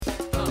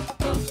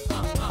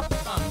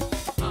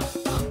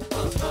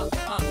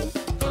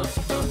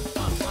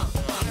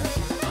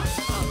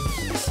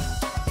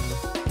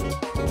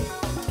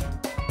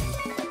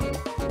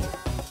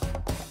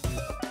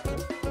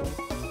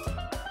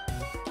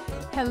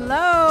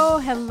Hello,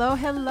 hello,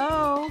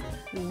 hello.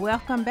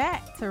 Welcome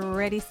back to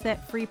Ready,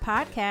 Set, Free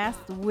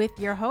podcast with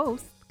your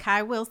host,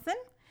 Kai Wilson,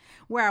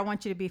 where I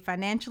want you to be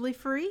financially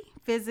free,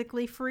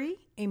 physically free,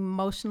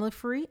 emotionally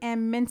free,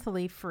 and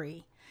mentally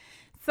free.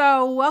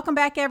 So welcome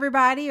back,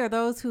 everybody, or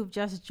those who've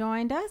just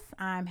joined us.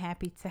 I'm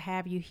happy to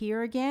have you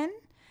here again.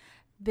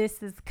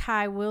 This is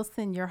Kai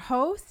Wilson, your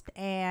host,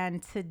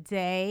 and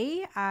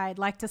today I'd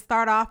like to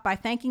start off by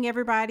thanking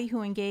everybody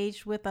who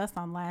engaged with us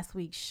on last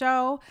week's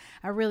show.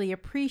 I really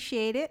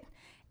appreciate it.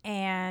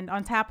 And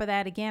on top of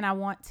that, again, I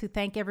want to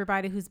thank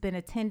everybody who's been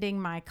attending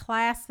my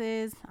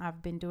classes.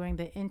 I've been doing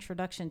the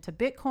Introduction to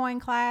Bitcoin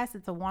class.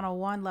 It's a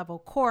 101 level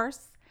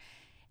course,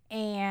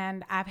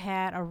 and I've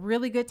had a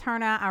really good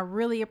turnout. I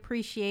really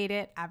appreciate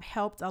it. I've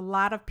helped a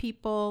lot of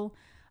people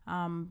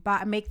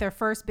make their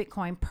first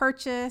Bitcoin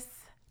purchase,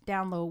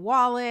 download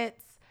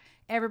wallets.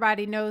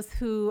 Everybody knows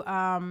who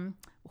Satoshi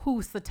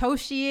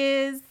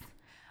is.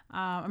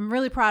 I'm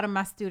really proud of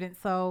my students.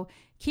 So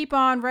keep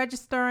on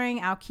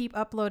registering. I'll keep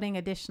uploading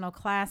additional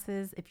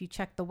classes. If you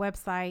check the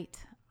website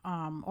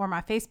or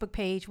my Facebook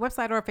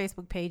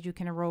page, you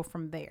can enroll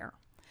from there.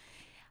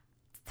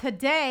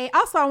 Today,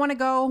 also, I want to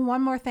go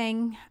one more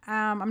thing.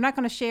 I'm not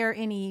going to share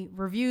any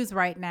reviews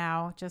right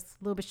now, just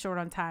a little bit short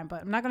on time,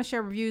 but I'm not going to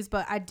share reviews,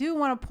 but I do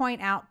want to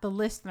point out the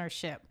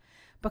listenership,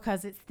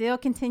 because it still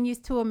continues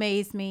to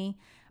amaze me.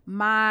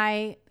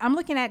 I'm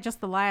looking at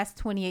just the last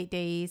 28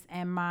 days,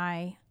 and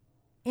my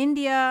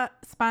India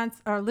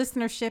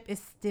listenership is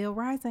still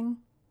rising.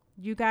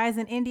 You guys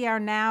in India are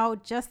now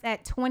just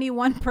at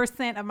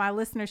 21% of my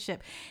listenership.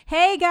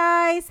 Hey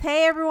guys,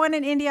 hey everyone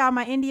in India, all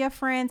my India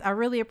friends, I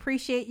really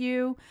appreciate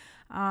you.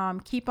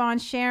 Keep on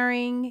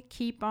sharing,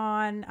 keep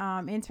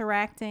on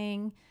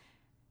interacting.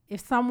 If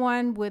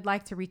someone would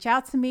like to reach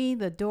out to me,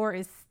 the door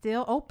is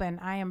still open.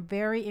 I am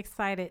very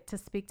excited to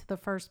speak to the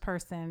first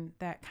person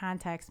that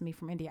contacts me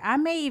from India. I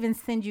may even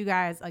send you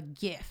guys a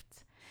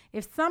gift.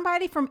 If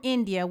somebody from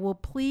India will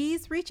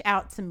please reach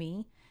out to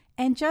me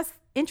and just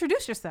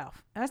introduce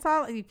yourself. That's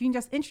all. If you can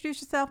just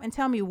introduce yourself and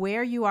tell me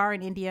where you are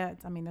in India.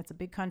 I mean, that's a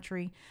big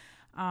country.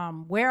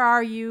 Where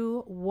are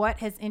you? What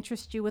has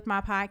interested you with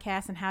my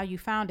podcast and how you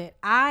found it?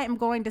 I am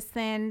going to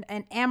send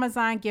an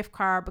Amazon gift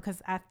card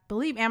because I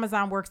believe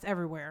Amazon works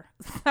everywhere.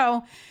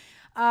 So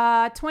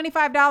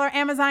 $25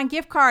 Amazon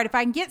gift card if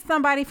I can get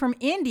somebody from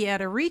India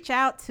to reach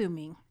out to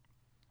me.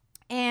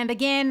 And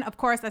again, of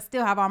course, I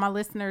still have all my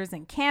listeners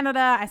in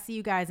Canada. I see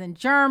you guys in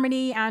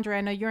Germany. Andre,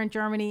 I know you're in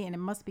Germany, and it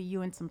must be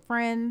you and some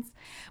friends.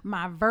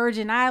 My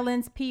Virgin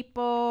Islands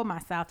people, my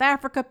South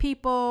Africa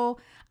people.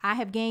 I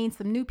have gained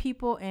some new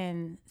people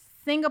in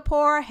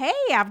Singapore. Hey,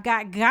 I've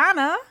got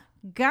Ghana.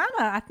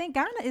 I think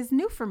Ghana is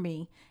new for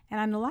me. And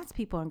I know lots of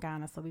people in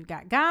Ghana. So we've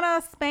got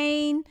Ghana,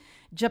 Spain,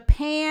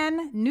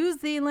 Japan, New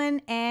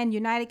Zealand, and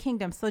United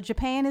Kingdom. So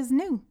Japan is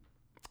new.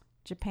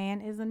 Japan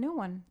is a new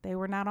one. They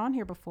were not on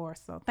here before.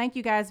 So thank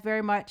you guys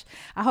very much.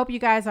 I hope you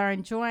guys are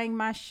enjoying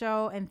my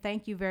show, and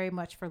thank you very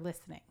much for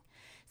listening.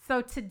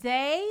 So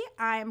today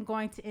I am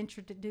going to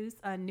introduce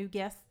a new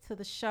guest to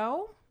the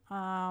show,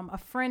 a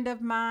friend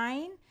of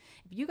mine.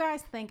 If you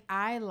guys think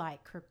I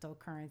like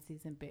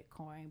cryptocurrencies and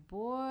Bitcoin,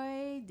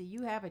 boy, do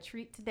you have a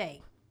treat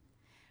today.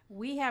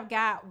 We have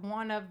got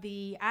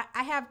I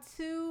have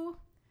two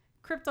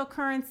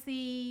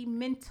cryptocurrency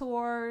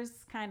mentors,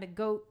 kind of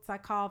goats, I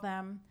call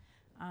them.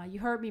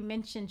 You heard me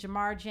mention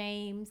Jamar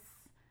James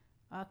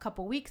a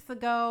couple weeks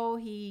ago.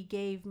 He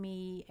gave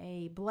me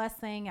a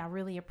blessing. I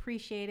really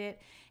appreciate it.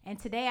 And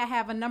today I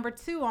have a number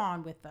 2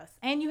 on with us.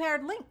 And you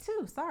heard Link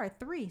too.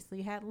 3. So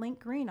you had Link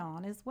Green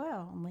on as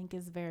well. Link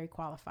is very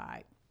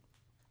qualified.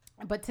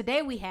 But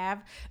today we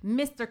have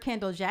Mr.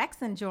 Kendall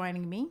Jackson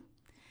joining me.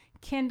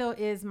 Kendall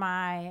is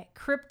my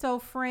crypto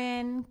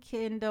friend.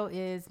 Kendall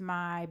is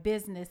my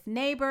business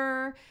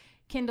neighbor.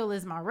 Kendall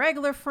is my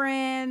regular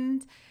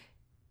friend.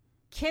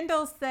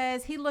 Kendall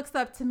says he looks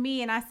up to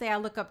me, and I say I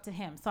look up to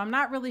him. So I'm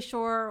not really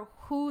sure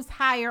who's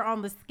higher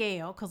on the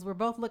scale, because we're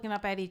both looking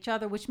up at each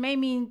other, which may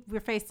mean we're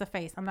face to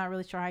face. I'm not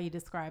really sure how you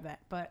describe that.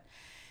 But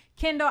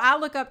Kendall, I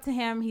look up to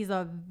him. He's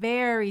a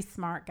very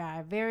smart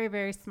guy, very,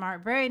 very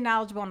smart, very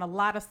knowledgeable on a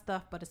lot of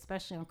stuff, but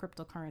especially on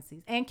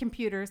cryptocurrencies and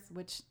computers,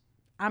 which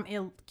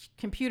I'm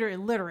computer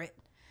illiterate.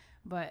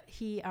 But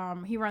he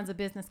runs a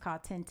business called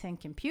 1010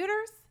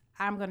 Computers.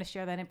 I'm going to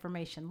share that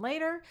information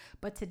later,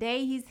 but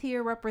today he's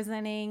here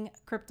representing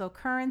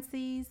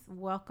cryptocurrencies.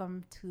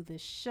 Welcome to the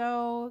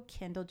show,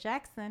 Kendall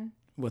Jackson.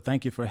 Well,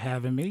 thank you for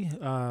having me.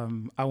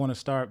 I want to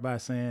start by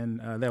saying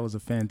that was a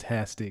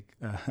fantastic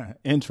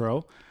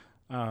intro,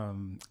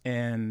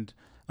 and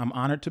I'm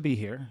honored to be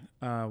here.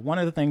 One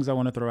of the things I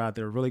want to throw out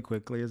there really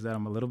quickly is that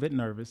I'm a little bit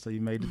nervous, so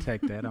you may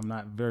detect that. I'm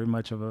not very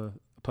much of a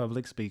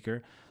public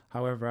speaker.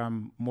 However,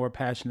 I'm more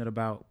passionate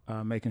about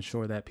making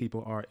sure that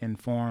people are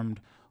informed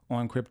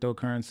on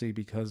cryptocurrency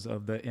because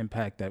of the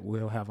impact that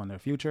we'll have on their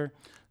future.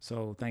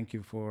 So thank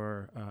you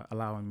for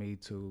allowing me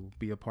to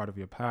be a part of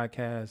your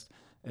podcast,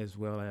 as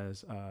well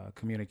as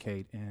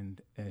communicate and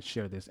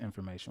share this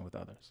information with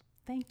others.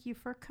 Thank you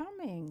for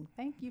coming.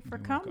 Thank you for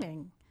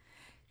coming.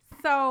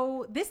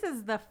 So this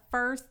is the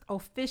first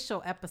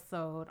official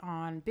episode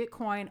on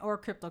Bitcoin or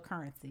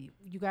cryptocurrency.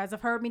 You guys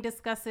have heard me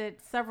discuss it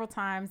several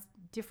times,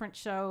 different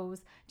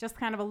shows, just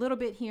kind of a little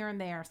bit here and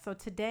there. So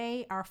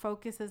today our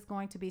focus is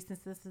going to be, since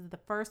this is the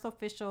first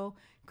official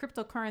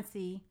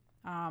cryptocurrency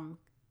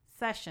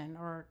session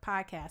or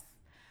podcast,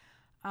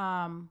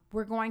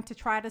 we're going to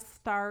try to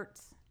start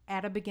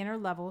at a beginner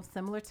level,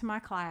 similar to my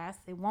class.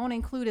 It won't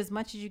include as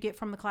much as you get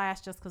from the class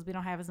just because we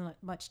don't have as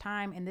much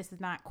time, and this is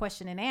not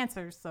question and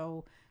answers.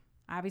 So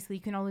obviously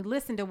you can only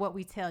listen to what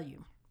we tell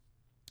you.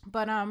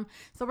 But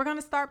so we're going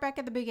to start back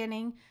at the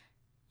beginning.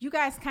 You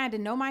guys kind of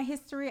know my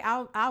history.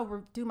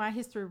 I'll do my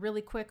history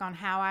really quick on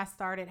how I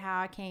started,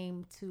 how I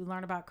came to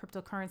learn about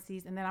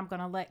cryptocurrencies, and then I'm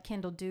going to let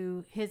Kendall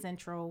do his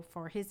intro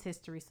for his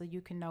history so you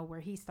can know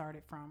where he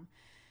started from.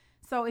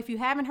 So if you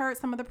haven't heard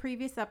some of the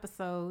previous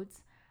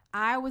episodes,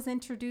 I was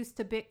introduced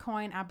to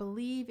Bitcoin, I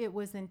believe it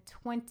was in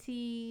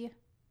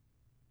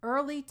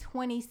early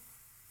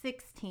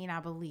 2016, I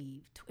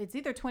believe. It's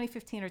either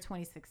 2015 or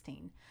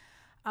 2016.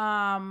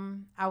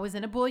 I was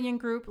in a bullion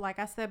group, like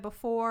I said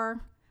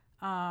before.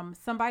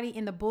 Somebody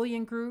in the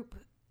bullion group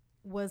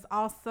was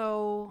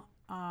also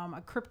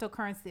a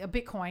cryptocurrency, a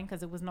Bitcoin, because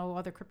there was no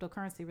other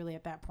cryptocurrency really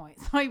at that point.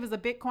 So he was a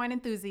Bitcoin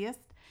enthusiast,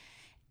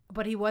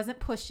 but he wasn't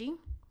pushy.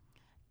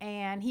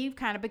 And he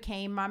kind of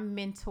became my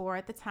mentor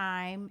at the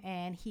time,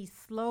 and he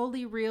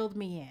slowly reeled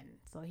me in.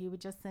 So he would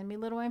just send me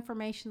little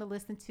information to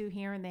listen to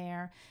here and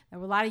there. There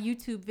were a lot of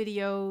YouTube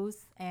videos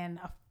and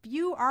a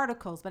few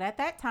articles, but at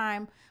that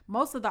time,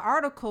 most of the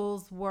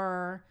articles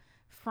were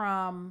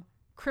from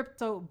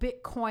crypto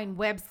Bitcoin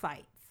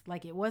websites.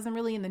 Like, it wasn't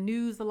really in the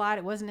news a lot.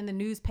 It wasn't in the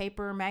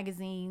newspaper,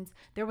 magazines.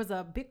 There was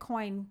a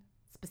Bitcoin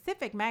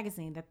specific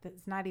magazine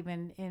that's not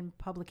even in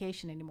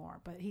publication anymore,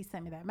 but he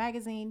sent me that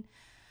magazine.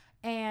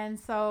 And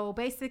so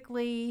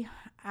basically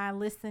I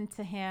listened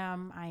to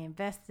him. I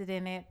invested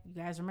in it. You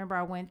guys remember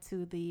I went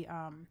to the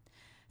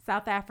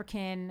South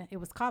African, it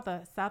was called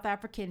the South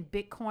African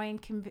Bitcoin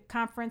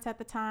conference at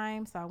the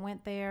time. So I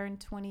went there in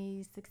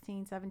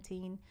 2016,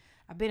 17.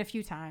 I've been a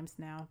few times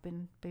now. I've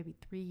been maybe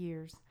 3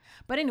 years.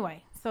 But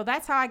anyway, so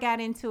that's how I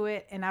got into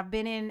it. And I've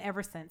been in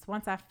ever since.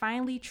 Once I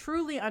finally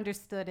truly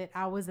understood it,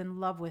 I was in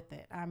love with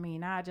it. I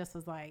mean, I just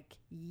was like,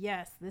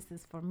 yes, this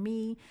is for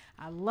me.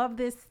 I love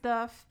this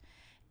stuff.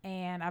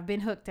 And I've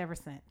been hooked ever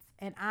since.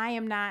 And I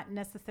am not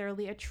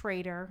necessarily a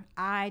trader.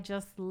 I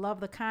just love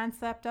the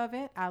concept of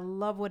it. I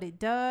love what it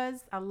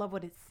does. I love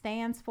what it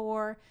stands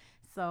for.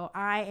 So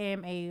I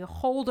am a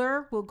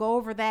holder. We'll go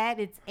over that.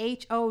 It's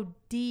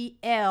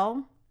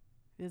HODL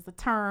is a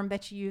term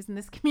that you use in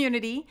this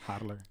community.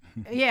 Hodler.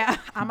 Yeah,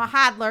 I'm a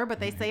hodler, but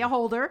they say a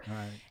holder.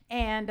 Right.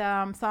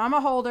 And so I'm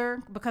a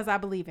holder because I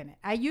believe in it.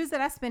 I use it.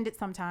 I spend it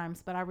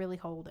sometimes, but I really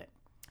hold it.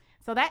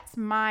 So that's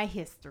my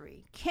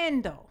history.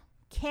 Kendall,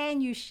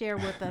 can you share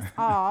with us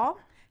all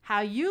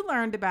how you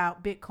learned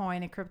about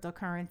Bitcoin and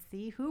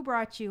cryptocurrency? Who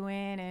brought you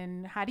in,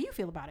 and how do you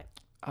feel about it?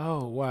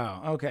 Oh,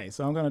 wow. Okay.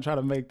 So I'm going to try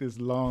to make this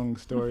long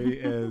story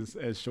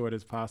as short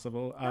as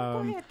possible.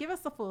 Go ahead. Give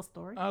us the full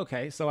story.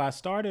 Okay. So I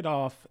started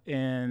off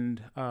in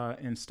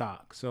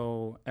stock.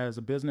 So as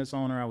a business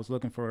owner, I was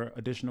looking for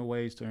additional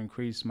ways to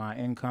increase my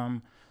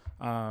income.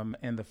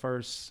 And the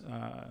first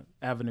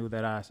avenue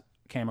that I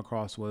came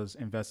across was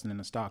investing in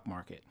the stock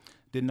market.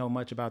 Didn't know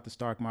much about the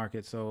stock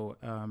market. So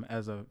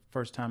as a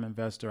first-time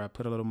investor, I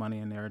put a little money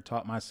in there and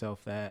taught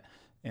myself that.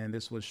 And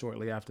this was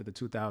shortly after the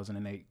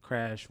 2008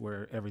 crash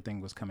where everything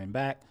was coming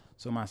back.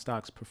 So my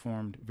stocks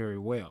performed very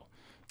well.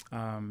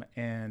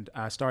 And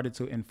I started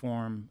to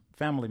inform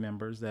family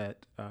members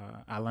that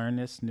I learned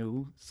this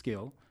new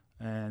skill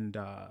and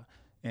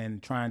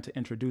trying to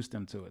introduce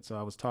them to it. So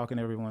I was talking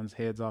everyone's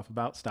heads off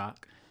about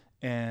stock.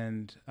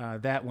 And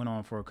that went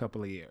on for a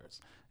couple of years.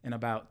 In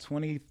about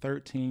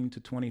 2013 to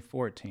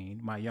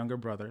 2014, my younger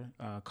brother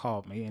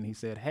called me and he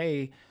said,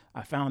 "Hey,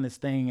 I found this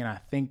thing and I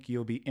think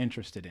you'll be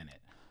interested in it."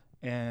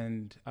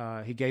 And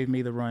he gave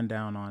me the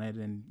rundown on it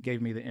and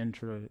gave me the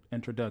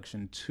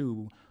introduction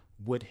to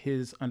what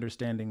his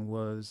understanding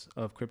was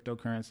of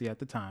cryptocurrency at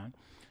the time.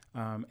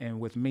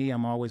 And with me,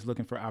 I'm always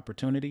looking for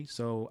opportunity.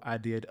 So I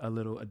did a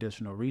little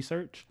additional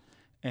research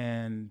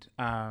and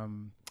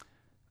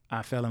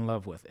I fell in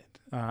love with it.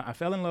 I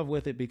fell in love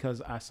with it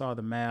because I saw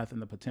the math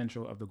and the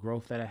potential of the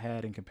growth that I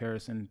had in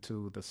comparison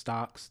to the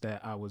stocks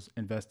that I was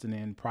investing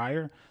in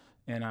prior,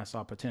 and I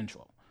saw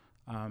potential.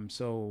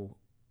 So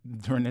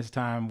during this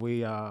time,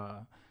 we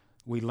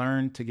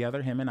learned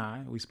together, him and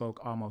I. We spoke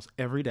almost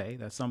every day.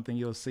 That's something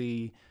you'll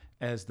see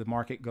as the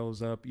market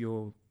goes up.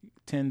 You'll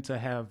tend to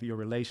have your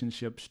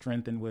relationship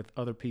strengthened with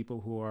other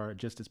people who are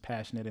just as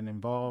passionate and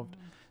involved.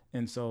 Mm-hmm.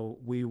 And so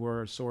we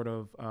were sort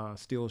of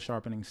still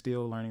sharpening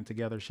steel, learning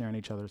together, sharing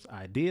each other's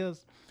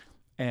ideas.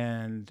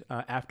 And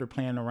after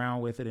playing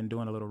around with it and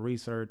doing a little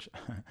research,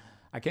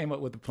 I came up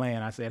with a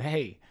plan. I said,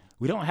 "Hey,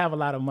 we don't have a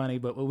lot of money,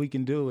 but what we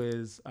can do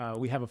is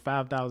we have a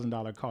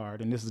 $5,000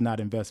 card." And this is not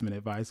investment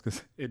advice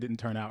because it didn't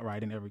turn out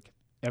right in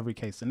every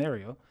case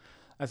scenario.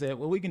 I said,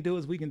 what we can do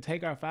is we can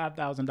take our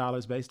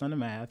 $5,000 based on the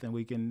math, and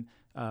we can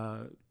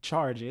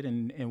charge it,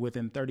 and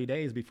within 30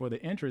 days before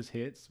the interest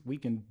hits, we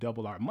can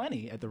double our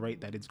money at the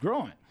rate that it's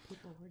growing.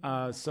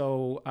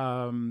 So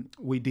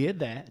we did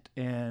that,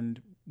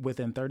 and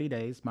within 30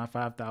 days, my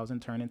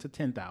 5,000 turned into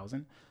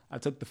 10,000. I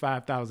took the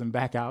 5,000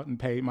 back out and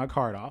paid my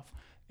card off.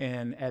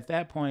 And at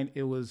that point,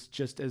 it was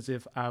just as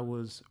if I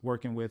was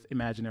working with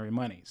imaginary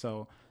money.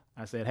 So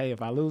I said, hey,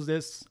 if I lose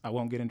this, I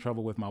won't get in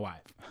trouble with my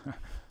wife.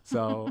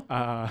 So,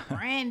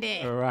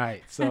 Branded.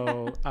 Right.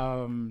 So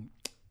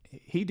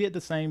he did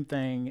the same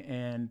thing,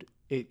 and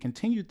it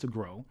continued to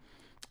grow.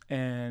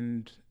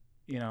 And,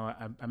 you know,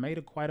 I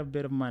made quite a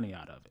bit of money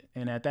out of it.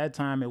 And at that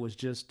time, it was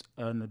just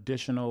an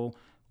additional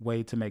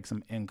way to make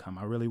some income.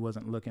 I really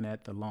wasn't looking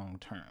at the long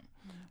term.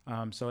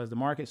 So as the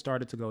market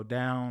started to go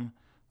down,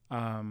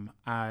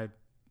 I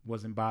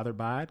wasn't bothered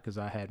by it because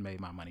I had made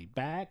my money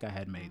back. I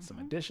had made some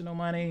additional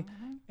money,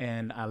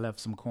 and I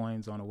left some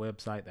coins on a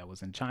website that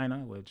was in China,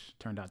 which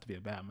turned out to be a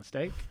bad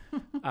mistake.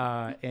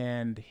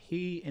 And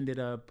he ended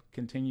up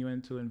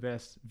continuing to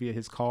invest via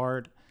his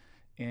card,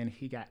 and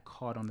he got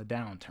caught on the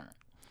downturn.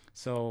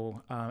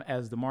 So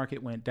as the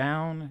market went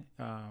down,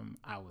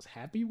 I was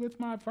happy with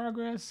my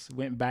progress,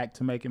 went back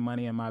to making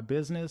money in my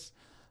business.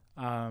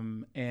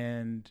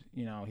 And,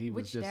 you know, he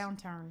was just... Which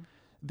downturn?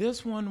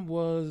 This one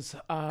was...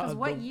 Because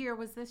what year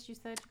was this, you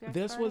said you got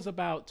This started? was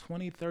about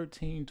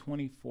 2013,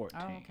 2014.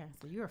 Oh, okay.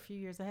 So you're a few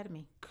years ahead of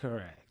me.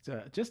 Correct.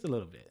 Just a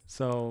little bit.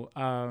 So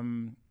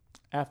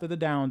after the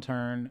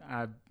downturn,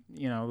 I,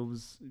 you know,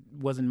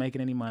 wasn't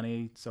making any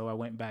money. So I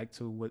went back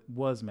to what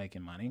was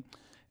making money.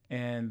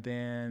 And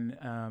then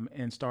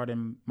and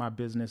starting my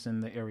business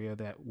in the area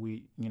that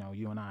we, you know,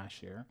 you and I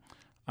share.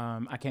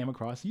 I came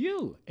across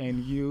you,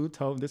 and you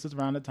told, this is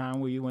around the time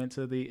where you went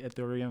to the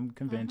Ethereum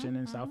convention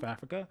in South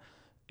Africa.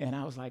 And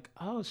I was like,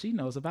 oh, she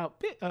knows about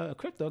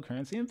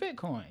cryptocurrency and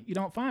Bitcoin. You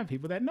don't find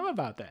people that know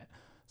about that.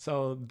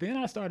 So then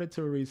I started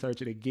to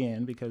research it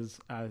again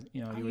because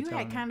you were telling me. You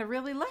had kind of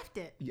really left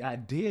it. I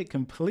did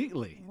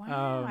completely.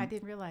 Wow, I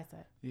didn't realize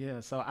that. Yeah,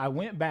 so I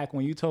went back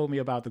when you told me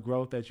about the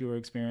growth that you were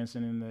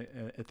experiencing in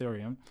the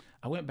Ethereum.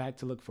 I went back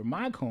to look for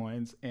my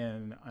coins,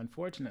 and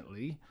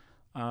unfortunately,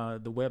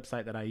 the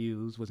website that I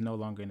used was no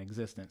longer in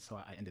existence, so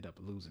I ended up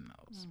losing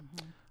those.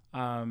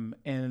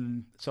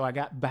 And so I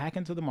got back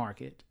into the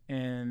market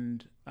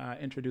and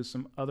introduced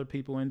some other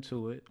people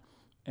into it.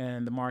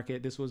 And the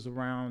market, this was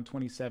around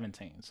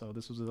 2017. So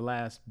this was the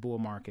last bull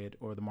market,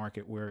 or the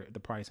market where the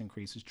price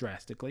increases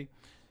drastically.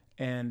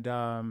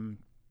 And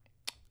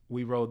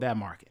we rode that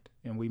market,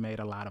 and we made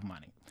a lot of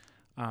money.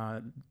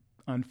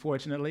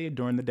 Unfortunately,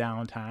 during the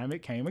downtime, it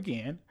came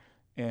again.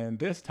 And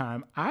this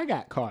time I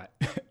got caught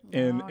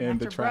in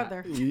the trap.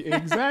 Brother.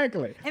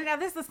 Exactly. And now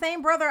this is the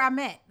same brother I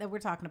met that we're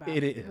talking about.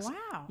 It is.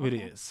 Wow. It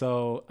is.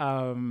 So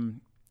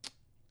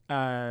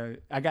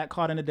I got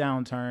caught in a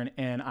downturn,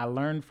 and I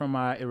learned from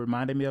it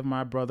reminded me of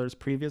my brother's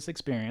previous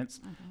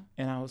experience.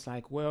 And I was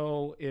like,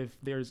 well, if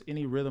there's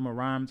any rhythm or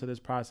rhyme to this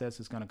process,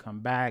 it's going to come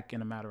back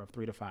in a matter of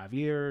 3 to 5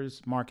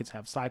 years. Markets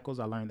have cycles.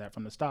 I learned that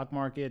from the stock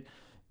market.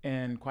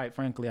 And quite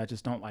frankly, I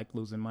just don't like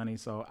losing money,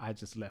 so I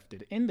just left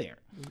it in there.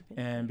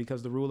 And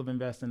because the rule of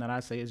investing that I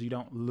say is you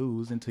don't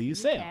lose until you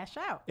sell. Cash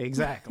out.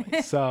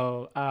 Exactly.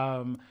 So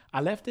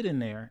I left it in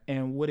there.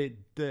 And what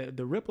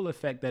the ripple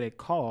effect that it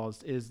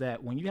caused is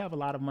that when you have a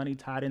lot of money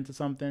tied into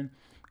something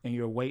and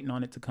you're waiting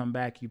on it to come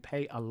back, you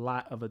pay a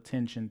lot of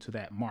attention to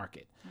that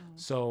market.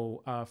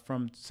 So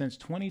since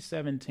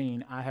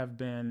 2017, I have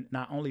been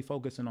not only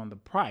focusing on the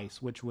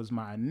price, which was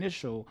my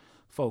initial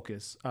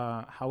focus.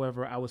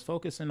 However, I was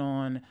focusing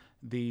on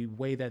the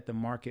way that the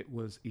market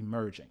was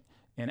emerging.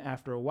 And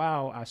after a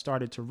while, I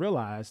started to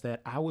realize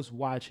that I was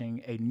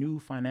watching a new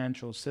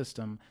financial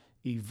system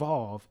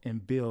evolve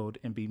and build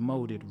and be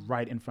molded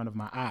right in front of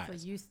my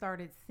eyes. So you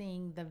started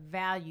seeing the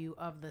value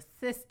of the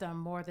system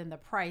more than the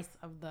price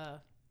of the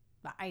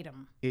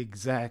item.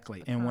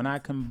 Exactly. And when I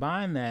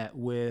combine that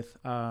with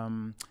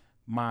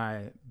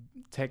my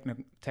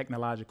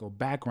technological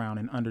background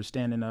and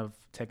understanding of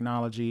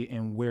technology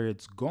and where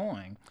it's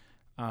going,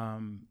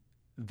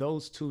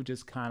 those two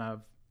just kind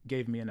of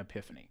gave me an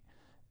epiphany.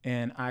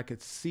 And I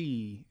could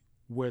see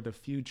where the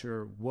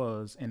future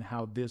was and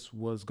how this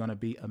was going to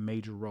be a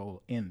major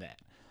role in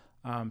that.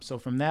 So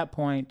from that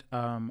point,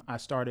 I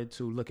started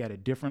to look at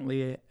it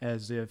differently,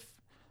 as if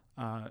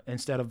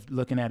instead of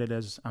looking at it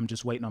as I'm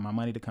just waiting on my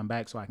money to come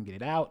back so I can get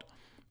it out,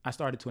 I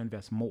started to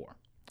invest more.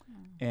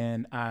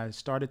 And I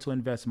started to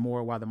invest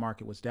more while the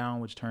market was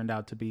down, which turned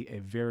out to be a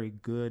very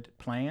good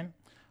plan.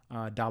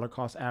 Dollar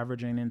cost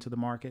averaging into the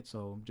market.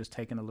 So just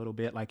taking a little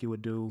bit like you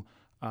would do.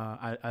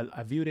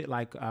 I viewed it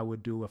like I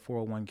would do a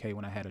 401k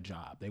when I had a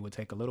job. They would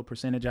take a little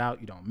percentage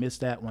out. You don't miss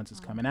that once it's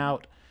coming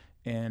out.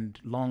 And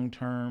long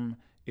term,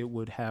 it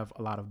would have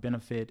a lot of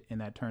benefit.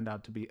 And that turned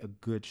out to be a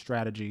good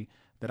strategy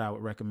that I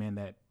would recommend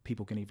that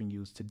people can even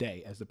use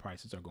today as the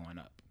prices are going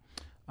up.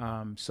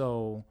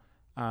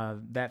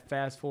 That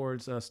fast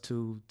forwards us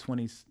to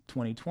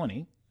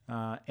 2020,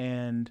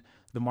 and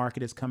the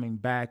market is coming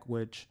back,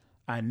 which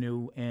I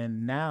knew.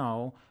 And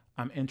now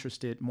I'm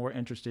more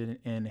interested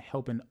in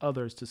helping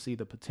others to see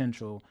the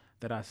potential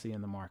that I see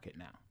in the market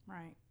now.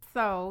 Right.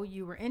 So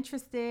you were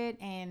interested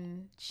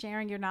in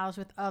sharing your knowledge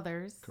with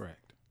others.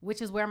 Correct.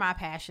 Which is where my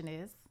passion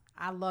is.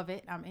 I love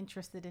it. I'm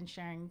interested in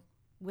sharing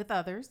with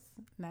others.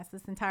 And that's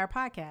this entire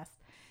podcast.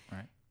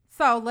 Right.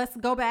 So let's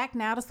go back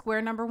now to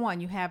square number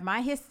one. You have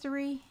my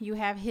history. You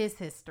have his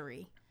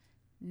history.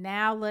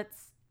 Now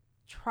let's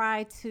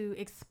try to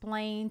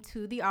explain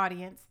to the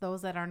audience,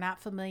 those that are not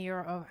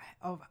familiar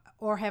of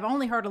or have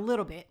only heard a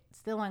little bit,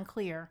 still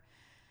unclear,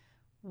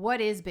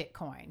 what is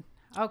Bitcoin?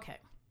 Okay.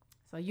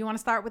 So you want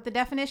to start with the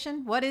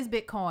definition? What is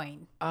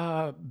Bitcoin?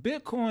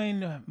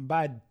 Bitcoin,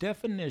 by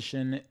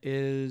definition,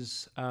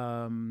 is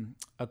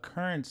a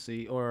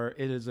currency, or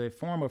it is a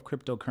form of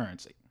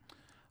cryptocurrency.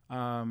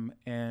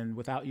 And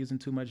without using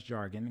too much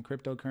jargon,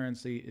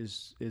 cryptocurrency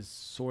is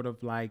sort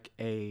of like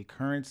a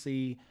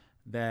currency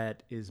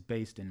that is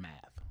based in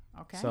math.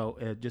 Okay.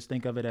 So just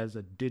think of it as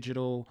a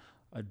digital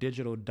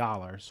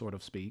dollar, sort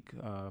of speak,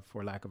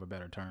 for lack of a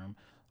better term.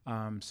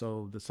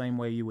 So the same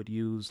way you would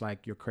use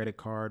like your credit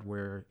card,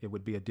 where it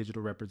would be a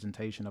digital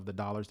representation of the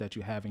dollars that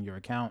you have in your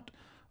account.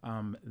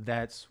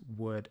 That's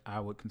what I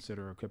would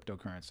consider a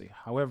cryptocurrency.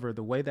 However,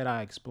 the way that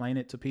I explain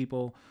it to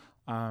people,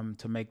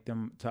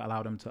 to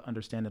allow them to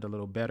understand it a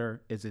little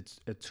better, is it's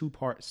a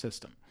two-part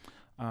system.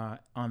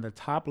 On the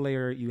top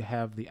layer, you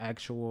have the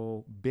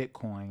actual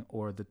Bitcoin,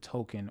 or the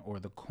token, or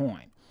the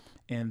coin.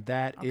 And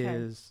that's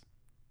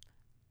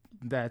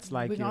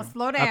like, we're going to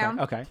slow down.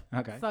 Okay.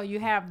 So you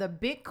have the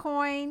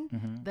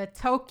Bitcoin, the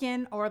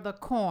token, or the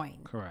coin.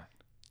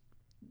 Correct.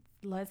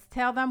 Let's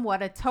tell them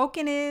what a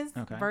token is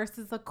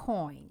versus a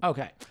coin.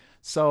 Okay.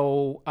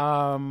 So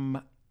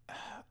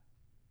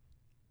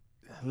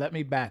let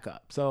me back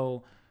up.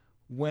 So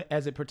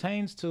as it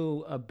pertains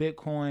to a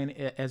Bitcoin,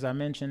 as I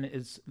mentioned,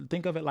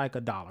 think of it like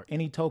a dollar.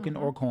 Any token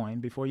or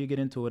coin, before you get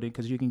into it,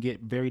 because you can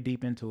get very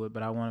deep into it,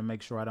 but I want to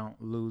make sure I don't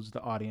lose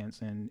the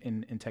audience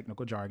in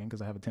technical jargon,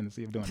 because I have a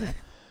tendency of doing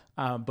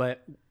that.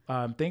 But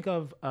think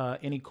of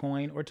any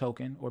coin or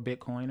token or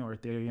Bitcoin or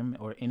Ethereum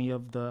or any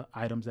of the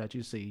items that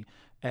you see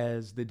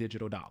as the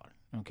digital dollar.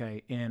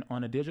 Okay. And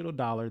on a digital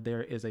dollar,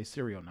 there is a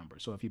serial number.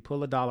 So if you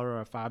pull a $1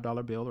 or a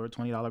 $5 bill or a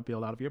 $20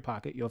 bill out of your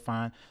pocket, you'll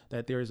find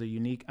that there is a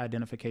unique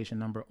identification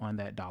number on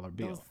that dollar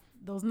bill.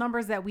 Those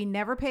numbers that we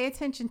never pay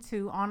attention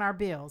to on our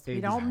bills. Exactly.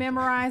 We don't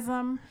memorize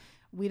them.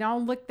 We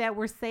don't look that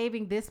we're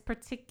saving this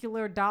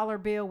particular dollar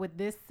bill with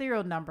this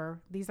serial number.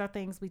 These are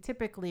things we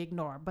typically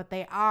ignore, but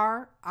they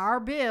are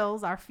our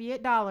bills, our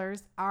fiat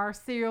dollars are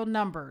serial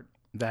numbered.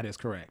 That is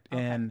correct.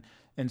 Okay.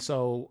 And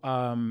so,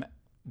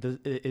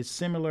 it's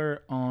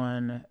similar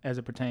as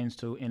it pertains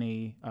to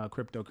any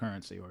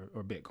cryptocurrency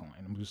or Bitcoin.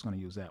 I'm just going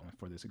to use that one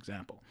for this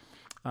example.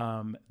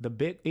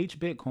 Each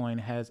Bitcoin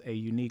has a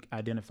unique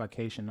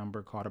identification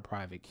number called a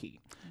private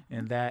key,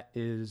 and that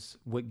is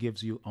what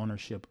gives you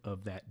ownership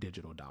of that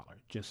digital dollar.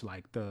 Just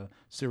like the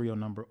serial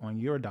number on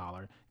your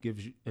dollar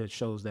it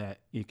shows that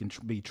it can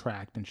be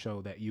tracked and show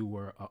that you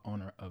were an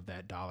owner of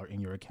that dollar in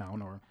your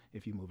account, or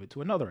if you move it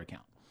to another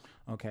account.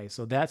 Okay,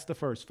 so that's the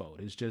first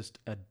fold. It's just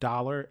a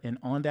dollar, and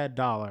on that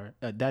dollar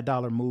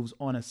moves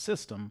on a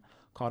system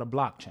called a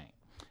blockchain.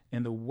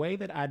 And the way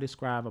that I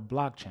describe a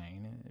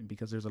blockchain,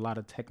 because there's a lot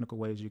of technical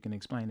ways you can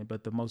explain it,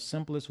 but the most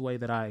simplest way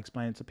that I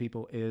explain it to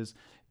people is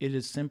it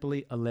is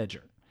simply a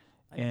ledger.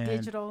 A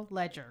digital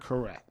ledger.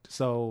 Correct.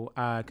 So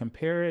I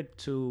compare it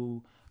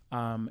to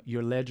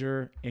your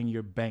ledger in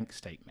your bank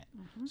statement.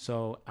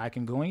 So I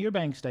can go in your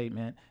bank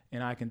statement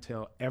and I can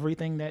tell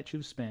everything that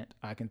you've spent.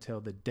 I can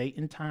tell the date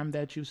and time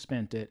that you've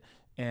spent it,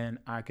 and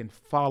I can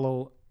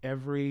follow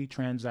every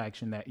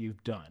transaction that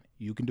you've done.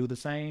 You can do the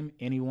same.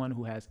 Anyone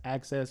who has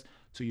access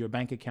to your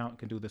bank account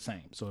can do the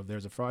same. So if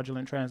there's a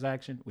fraudulent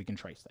transaction, we can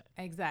trace that.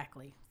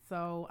 Exactly.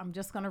 So I'm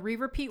just going to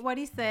repeat what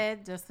he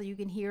said, just so you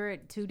can hear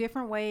it two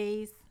different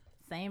ways,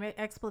 same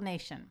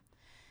explanation.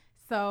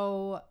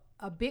 So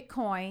a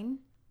Bitcoin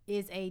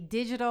is a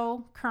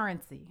digital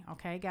currency.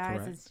 Okay, guys,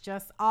 correct. It's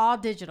just all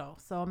digital.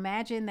 So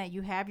imagine that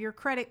you have your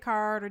credit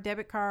card or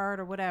debit card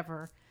or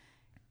whatever,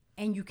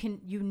 and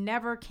you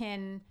never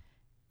can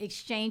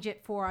exchange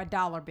it for a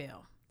dollar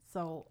bill.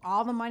 So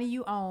all the money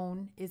you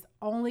own is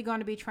only going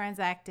to be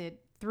transacted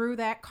through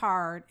that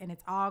card, and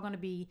it's all going to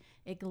be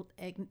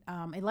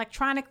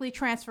electronically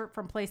transferred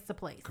from place to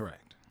place.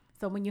 Correct.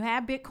 So when you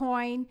have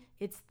Bitcoin,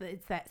 it's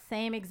that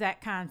same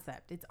exact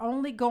concept. It's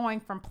only going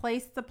from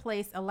place to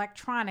place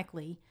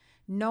electronically.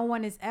 No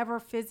one is ever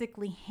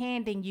physically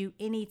handing you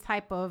any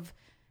type of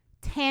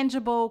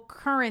tangible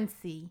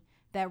currency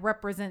that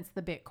represents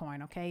the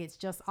Bitcoin, okay? It's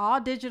just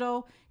all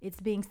digital. It's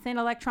being sent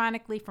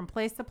electronically from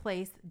place to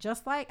place.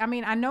 Just like,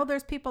 I know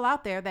there's people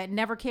out there that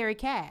never carry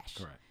cash.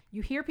 Correct.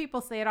 You hear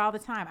people say it all the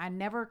time. I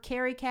never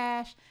carry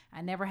cash.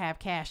 I never have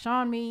cash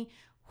on me.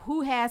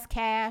 Who has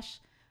cash?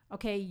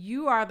 Okay,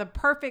 you are the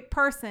perfect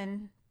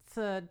person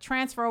to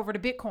transfer over to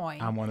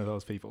Bitcoin. I'm one of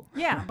those people.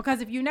 Yeah,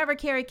 because if you never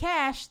carry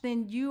cash,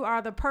 then you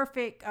are the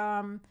perfect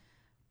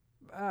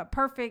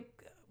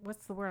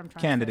what's the word I'm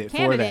trying candidate to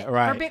say? for that,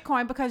 right? For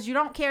Bitcoin, because you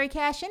don't carry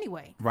cash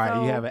anyway. Right.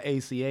 So, you have an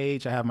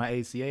ACH. I have my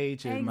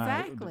ACH and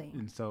exactly.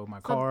 and so my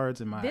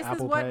cards and my this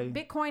Apple is what Pay.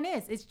 Bitcoin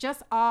is. It's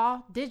just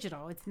all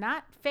digital. It's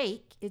not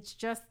fake. It's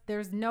just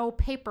there's no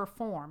paper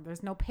form.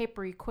 There's no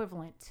paper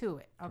equivalent to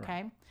it.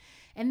 Okay. Right.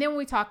 And then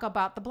we talk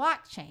about the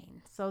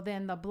blockchain. So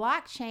then the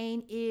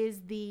blockchain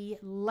is the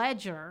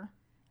ledger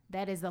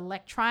that is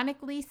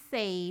electronically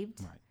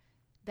saved, right,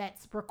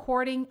 that's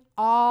recording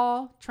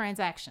all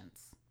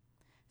transactions.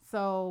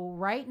 So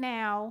right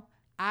now,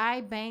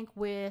 I bank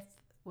with,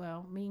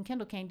 well, me and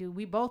Kendall can't do.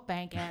 We both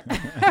bank at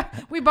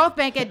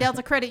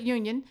Delta Credit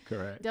Union.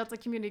 Correct. Delta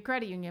Community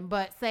Credit Union.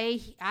 But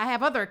say I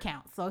have other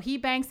accounts. So he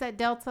banks at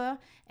Delta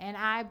and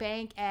I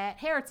bank at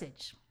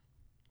Heritage.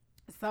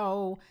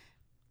 So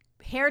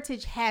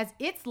Heritage has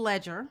its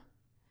ledger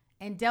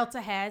and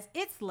Delta has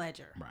its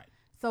ledger. Right.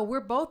 So we're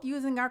both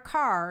using our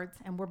cards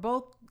and we're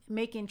both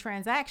making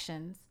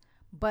transactions.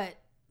 But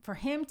for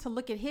him to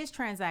look at his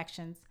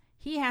transactions,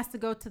 he has to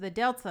go to the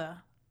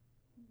Delta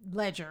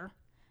ledger.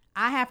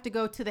 I have to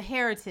go to the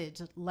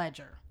Heritage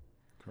ledger.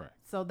 Correct.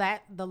 So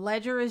that the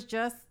ledger is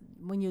just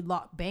when you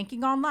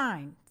banking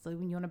online. So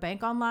when you want to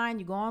bank online,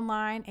 you go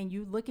online and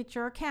you look at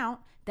your account.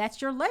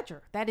 That's your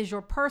ledger. That is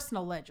your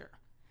personal ledger.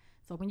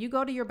 So when you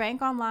go to your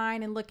bank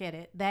online and look at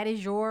it, that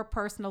is your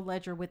personal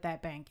ledger with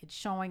that bank. It's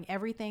showing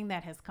everything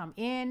that has come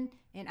in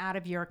and out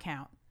of your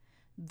account.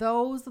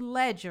 Those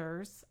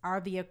ledgers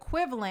are the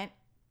equivalent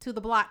to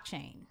the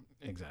blockchain.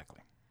 Exactly.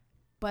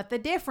 But the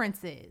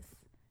difference is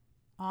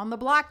on the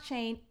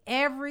blockchain,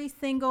 every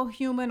single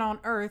human on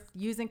earth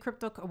using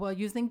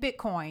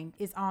Bitcoin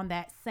is on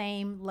that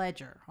same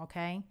ledger.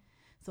 Okay.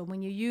 So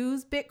when you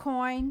use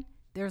Bitcoin,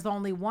 there's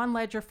only one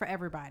ledger for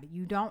everybody.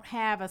 You don't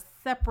have a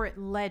separate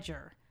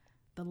ledger.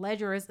 The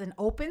ledger is an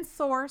open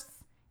source.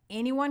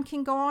 Anyone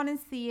can go on and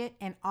see it,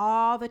 and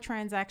all the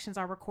transactions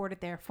are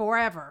recorded there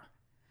forever.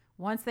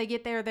 Once they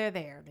get there, they're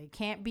there. They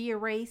can't be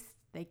erased.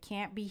 They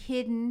can't be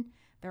hidden.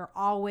 They're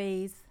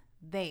always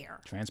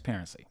there.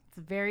 Transparency. It's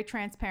very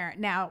transparent.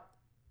 Now,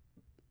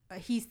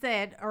 he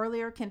said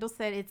earlier, Kendall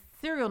said it's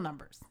serial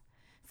numbers.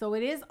 So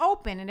it is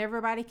open and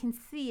everybody can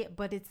see it,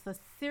 but it's a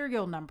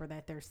serial number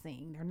that they're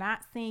seeing. They're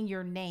not seeing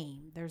your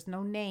name. There's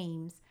no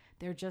names.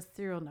 They're just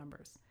serial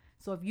numbers.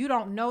 So if you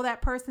don't know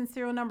that person's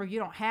serial number, you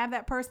don't have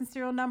that person's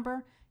serial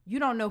number, you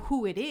don't know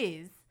who it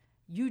is.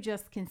 You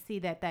just can see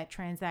that that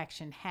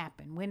transaction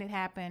happened, when it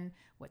happened,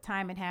 what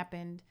time it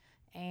happened,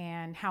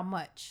 and how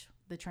much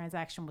the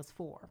transaction was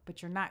for.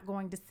 But you're not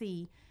going to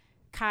see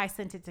Kai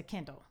sent it to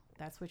Kendall.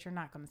 That's what you're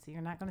not going to see.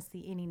 You're not going to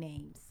see any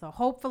names. So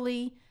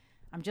hopefully,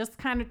 I'm just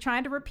kind of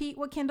trying to repeat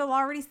what Kendall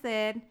already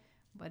said,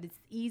 but it's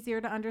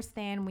easier to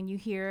understand when you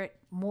hear it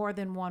more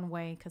than one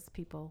way because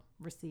people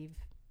receive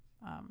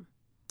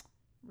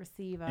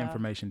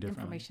information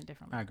differently.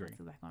 I agree. That's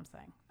exactly what I'm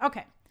saying.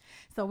 Okay.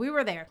 So we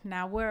were there.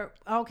 Now we're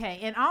okay.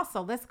 And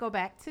also let's go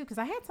back too, because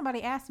I had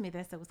somebody ask me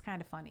this. It was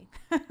kind of funny.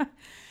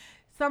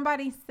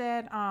 Somebody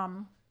said,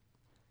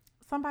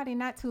 somebody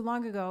not too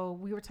long ago,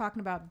 we were talking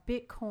about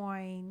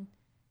Bitcoin.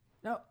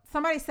 No,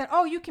 somebody said,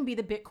 oh, you can be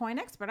the Bitcoin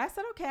expert. I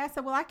said, okay. I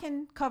said, well, I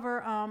can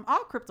cover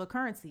all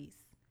cryptocurrencies.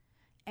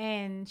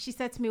 And she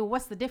said to me, well,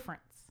 what's the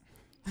difference?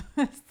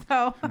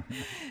 so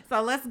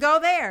let's go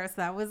there. So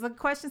that was a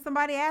question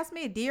somebody asked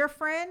me, a dear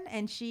friend.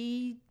 And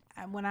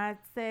when I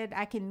said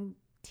I can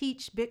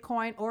teach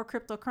Bitcoin or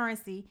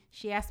cryptocurrency,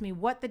 she asked me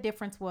what the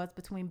difference was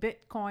between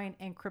Bitcoin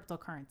and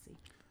cryptocurrency.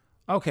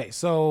 Okay,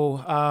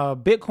 so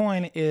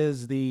Bitcoin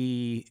is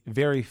the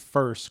very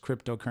first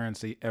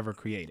cryptocurrency ever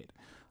created.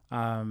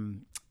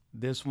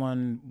 This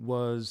one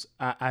was,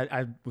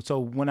 so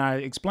when I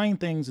explain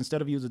things,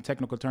 instead of using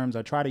technical terms,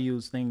 I try to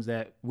use things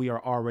that we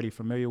are already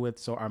familiar with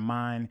so our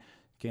mind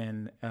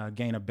can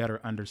gain a better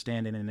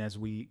understanding. And as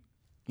we,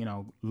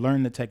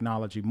 learn the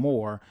technology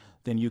more,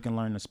 then you can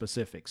learn the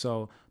specifics.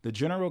 So the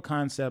general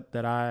concept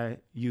that I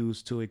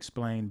use to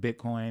explain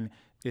Bitcoin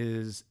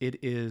is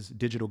it is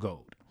digital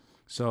gold.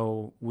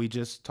 So we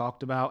just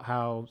talked about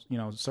how,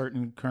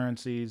 certain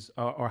currencies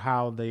or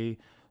how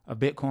a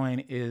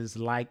Bitcoin is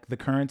like the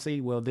currency.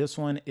 Well, this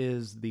one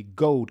is the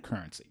gold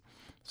currency.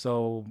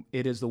 So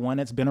it is the one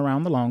that's been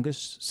around the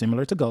longest,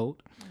 similar to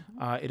gold.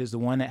 Mm-hmm. It is the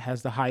one that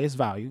has the highest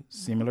value,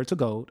 similar to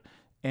gold.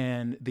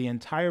 And the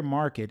entire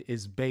market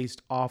is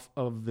based off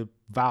of the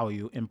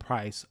value and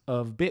price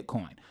of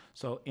Bitcoin.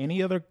 So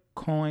any other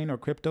coin or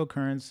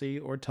cryptocurrency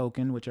or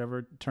token,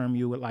 whichever term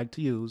you would like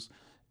to use,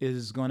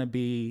 is going to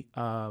be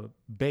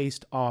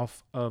based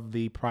off of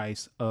the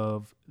price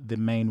of the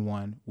main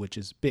one, which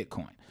is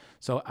Bitcoin.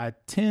 So I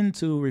tend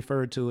to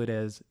refer to it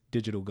as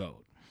digital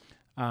gold.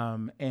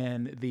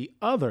 And the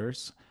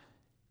others,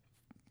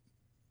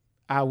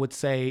 I would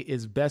say,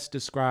 is best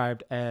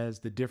described as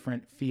the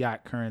different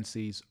fiat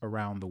currencies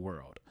around the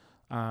world.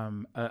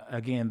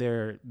 Again,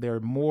 they're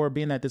more,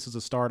 being that this is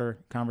a starter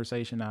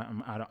conversation,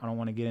 I don't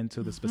want to get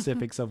into the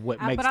specifics of what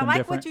makes them different. But I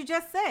like what you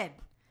just said.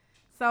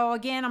 So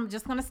again, I'm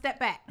just going to step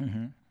back.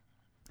 Mm-hmm.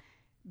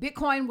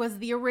 Bitcoin was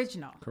the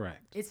original.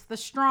 Correct. It's the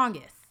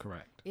strongest.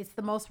 Correct. It's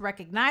the most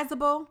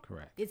recognizable.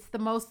 Correct. It's the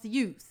most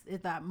used.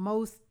 It's the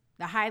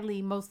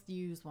highly most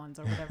used ones,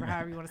 or whatever,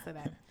 however you want to say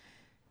that.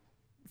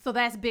 So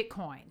that's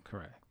Bitcoin.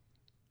 Correct.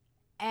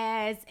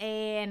 As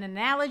an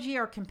analogy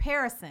or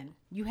comparison,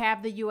 you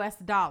have the US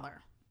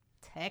dollar.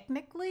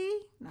 Technically,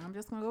 no, I'm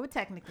just going to go with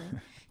technically.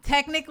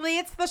 Technically,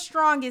 it's the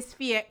strongest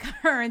fiat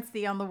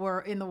currency in the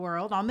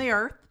world, on the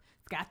earth.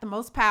 It's got the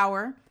most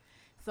power.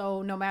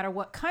 So no matter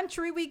what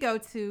country we go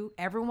to,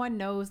 everyone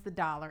knows the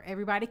dollar.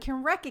 Everybody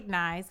can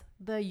recognize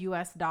the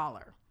US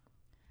dollar.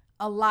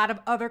 A lot of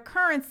other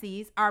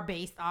currencies are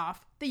based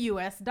off the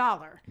US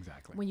dollar.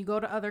 Exactly. When you go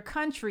to other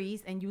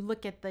countries and you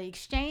look at the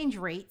exchange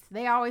rates,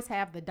 they always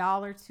have the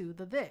dollar to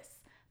the this,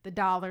 the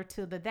dollar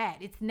to the that.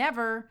 It's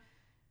never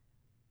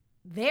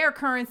their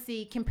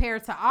currency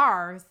compared to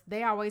ours.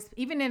 They always,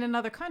 even in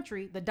another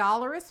country, the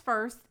dollar is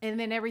first, and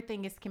then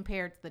everything is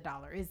compared to the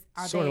dollar.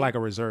 Sort of like a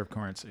reserve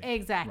currency.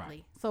 Exactly.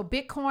 Right. So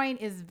Bitcoin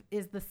is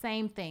the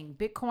same thing.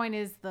 Bitcoin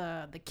is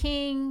the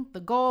king,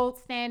 the gold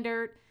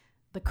standard,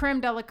 the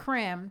creme de la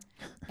creme,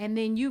 and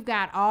then you've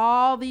got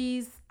all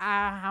these.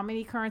 How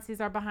many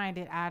currencies are behind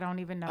it? I don't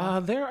even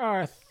know. There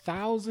are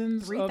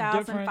thousands 3,000,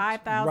 of different,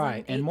 5,000,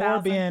 right, and 8,000. more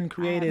being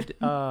created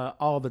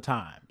all the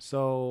time.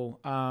 So,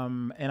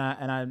 and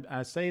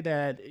I say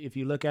that if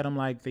you look at them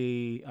like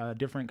the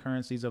different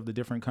currencies of the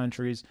different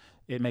countries,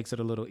 it makes it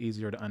a little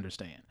easier to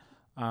understand.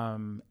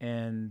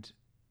 And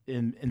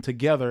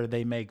together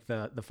they make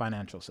the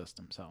financial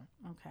system. So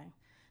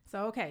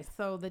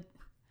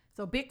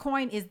So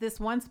Bitcoin is this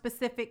one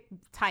specific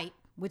type,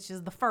 which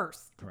is the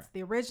first. Correct. It's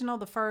the original,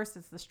 the first.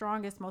 It's the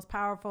strongest, most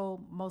powerful,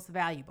 most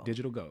valuable.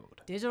 Digital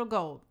gold. Digital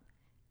gold.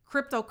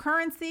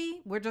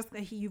 Cryptocurrency,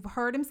 you've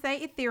heard him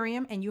say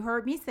Ethereum, and you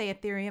heard me say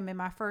Ethereum in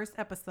my first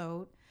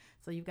episode.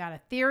 So you've got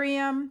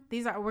Ethereum.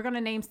 We're going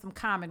to name some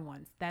common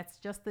ones. That's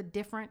just a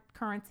different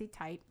currency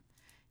type.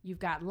 You've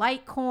got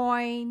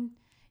Litecoin.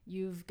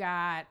 You've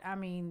got, I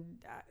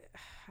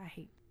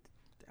hate.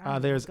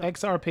 There's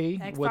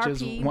XRP, which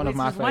is one of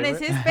my favorites. One of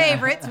his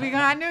favorites.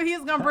 I knew he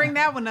was going to bring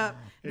that one up.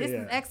 This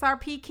Yeah. is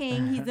XRP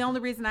King. He's the only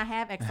reason I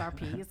have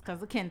XRP is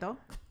because of Kindle.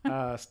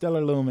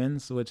 Stellar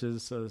Lumens, which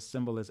is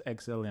symbol is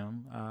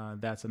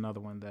XLM. That's another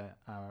one that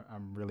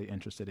I'm really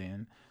interested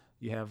in.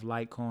 You have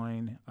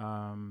Litecoin,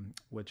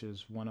 which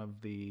is one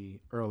of the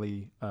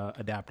early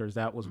adapters.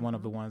 That was one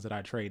of the ones that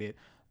I traded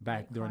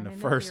back Litecoin during the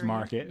and first Ethereum.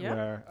 market, Yep.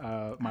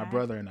 where my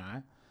brother and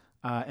I.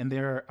 And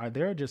there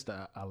are just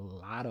a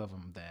lot of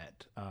them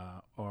that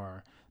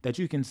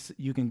you can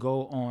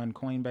go on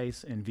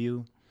Coinbase and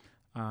view,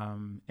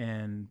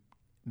 and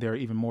there are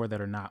even more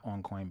that are not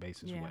on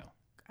Coinbase as well.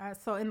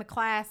 So in the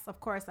class, of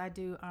course, I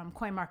do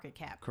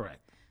CoinMarketCap.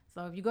 Correct.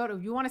 So if you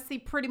want to see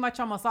pretty much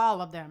almost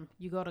all of them,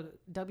 you go to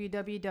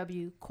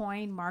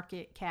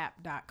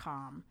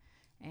www.coinmarketcap.com.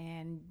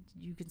 And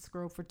you can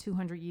scroll for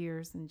 200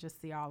 years and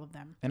just see all of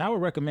them. And I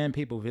would recommend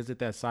people visit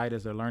that site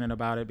as they're learning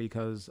about it,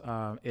 because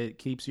it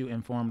keeps you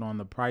informed on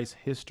the price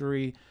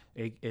history.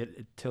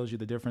 It tells you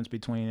the difference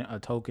between a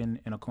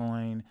token and a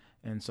coin.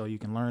 And so you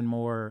can learn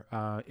more.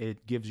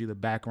 It gives you the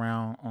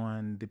background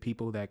on the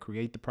people that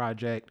create the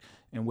project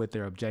and what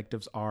their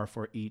objectives are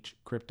for each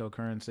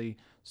cryptocurrency.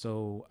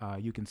 So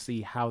you can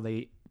see how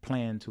they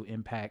plan to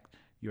impact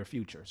your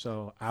future.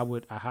 So I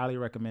highly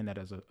recommend that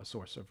as a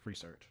source of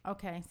research.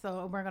 Okay,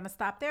 so we're going to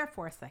stop there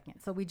for a second.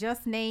 So we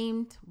just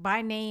named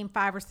by name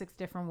 5 or 6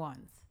 different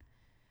ones.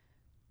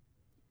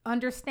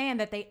 Understand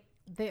that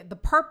the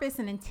purpose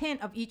and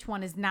intent of each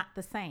one is not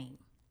the same.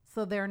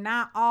 So they're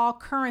not all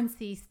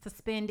currencies to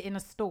spend in a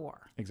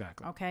store.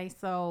 Exactly. Okay,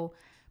 so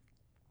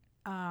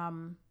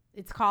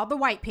it's called the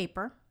white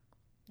paper.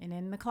 And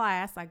in the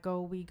class,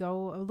 we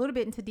go a little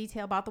bit into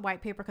detail about the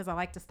white paper because I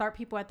like to start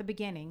people at the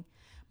beginning.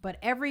 But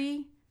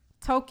every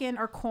token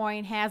or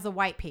coin has a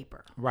white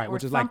paper. Right,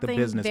 which is like the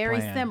business very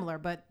plan. similar,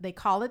 but they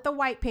call it the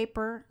white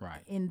paper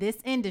Right. in this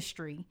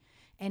industry.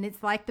 And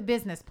it's like the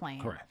business plan.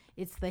 Correct.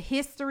 It's the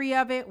history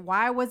of it.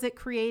 Why was it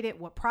created?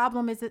 What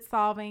problem is it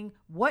solving?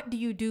 What do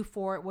you do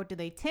for it? What do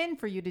they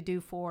tend for you to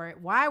do for it?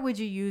 Why would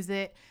you use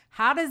it?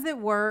 How does it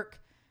work?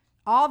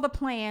 All the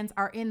plans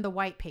are in the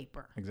white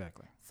paper.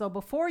 Exactly. So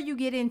before you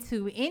get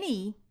into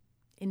any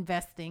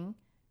investing,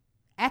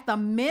 at the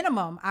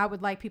minimum, I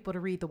would like people to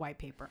read the white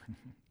paper.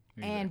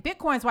 Exactly. And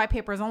Bitcoin's white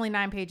paper is only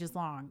 9 pages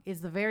long.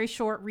 It's a very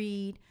short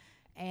read,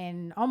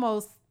 and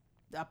almost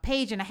a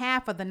page and a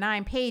half of the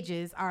 9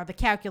 pages are the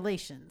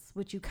calculations,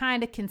 which you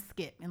kind of can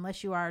skip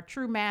unless you are a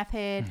true math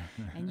head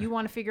and you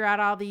want to figure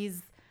out all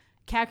these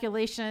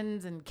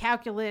calculations and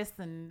calculus,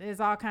 and there's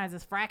all kinds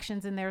of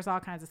fractions and there's all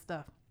kinds of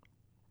stuff.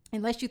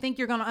 Unless you think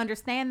you're going to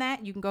understand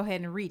that, you can go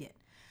ahead and read it.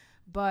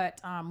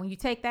 But when you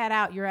take that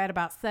out, you're at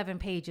about 7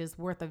 pages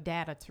worth of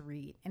data to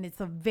read. And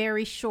it's a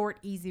very short,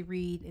 easy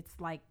read. It's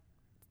like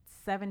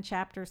 7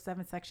 chapters,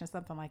 7 sections,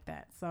 something like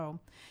that. So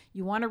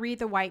you want to read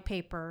the white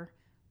paper.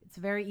 It's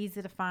very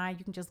easy to find.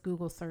 You can just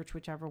Google search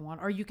whichever one,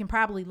 or you can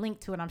probably link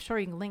to it. I'm sure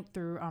you can link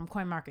through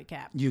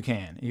CoinMarketCap. You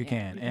can.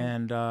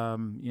 And,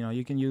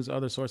 you can use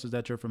other sources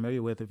that you're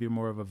familiar with if you're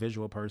more of a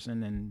visual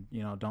person and,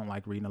 don't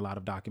like reading a lot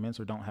of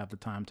documents or don't have the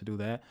time to do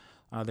that.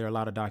 There are a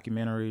lot of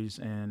documentaries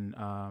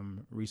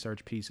and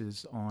research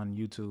pieces on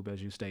YouTube,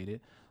 as you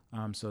stated.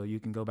 So you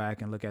can go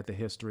back and look at the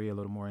history a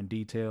little more in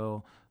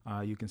detail.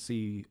 You can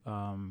see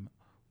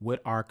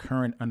what our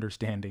current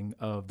understanding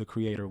of the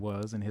creator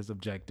was and his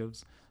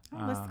objectives.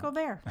 Let's go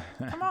there.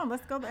 Come on,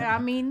 let's go there. I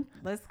mean,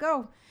 let's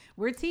go.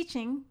 We're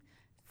teaching.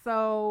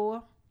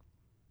 So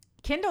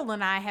Kendall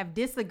and I have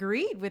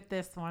disagreed with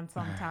this one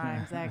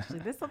sometimes, actually.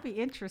 This will be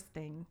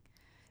interesting.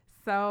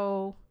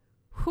 So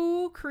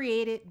who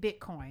created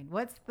Bitcoin?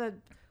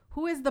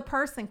 Who is the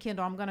person,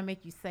 Kendall? I'm going to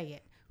make you say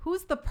it.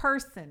 Who's the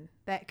person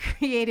that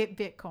created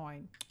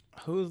Bitcoin?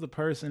 Who's the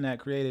person that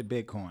created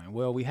Bitcoin?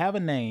 Well, we have a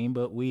name,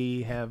 but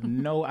we have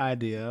no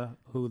idea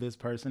who this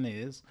person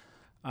is.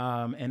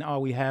 And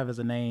all we have is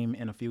a name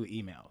and a few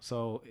emails.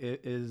 So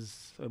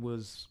it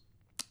was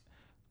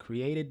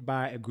created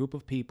by a group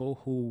of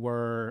people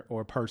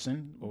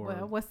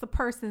well, what's the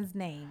person's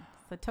name?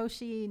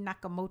 Satoshi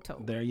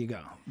Nakamoto. There you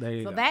go.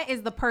 So that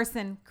is the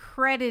person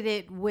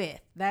credited with.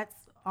 That's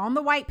on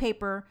the white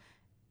paper.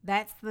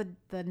 That's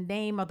the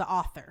name of the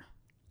author.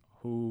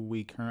 Who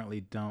we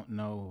currently don't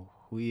know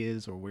who he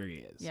is or where he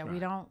is. Yeah, right. We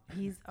don't.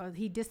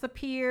 He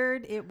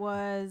disappeared.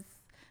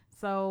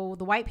 So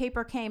the white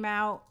paper came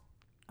out.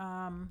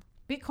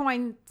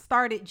 Bitcoin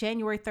started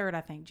January 3rd,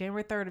 I think.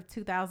 January 3rd of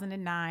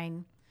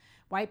 2009.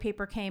 White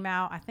paper came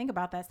out, I think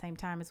about that same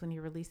time as when he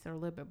released it, or a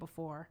little bit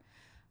before.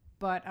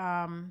 But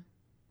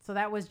so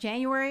that was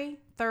January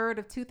 3rd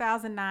of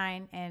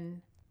 2009,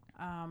 and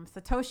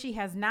Satoshi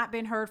has not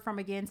been heard from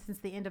again since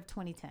the end of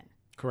 2010.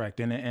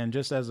 Correct. And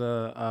just as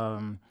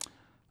a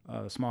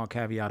small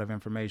caveat of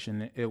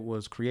information, it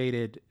was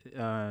created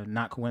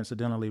not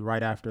coincidentally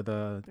right after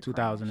the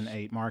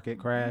 2008 market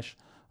crash.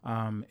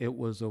 It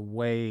was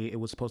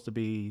supposed to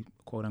be,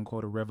 quote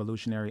unquote, a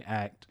revolutionary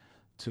act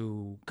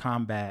to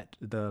combat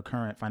the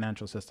current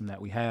financial system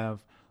that we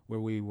have, where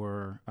we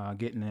were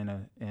getting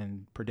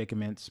in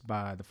predicaments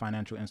by the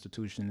financial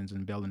institutions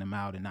and bailing them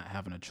out and not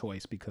having a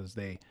choice because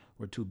they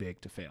were too big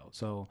to fail.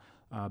 So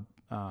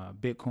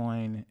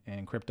Bitcoin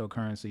and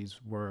cryptocurrencies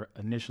were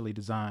initially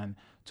designed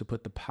to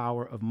put the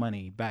power of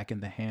money back in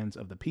the hands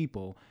of the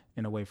people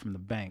and away from the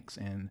banks.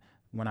 And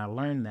when I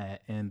learned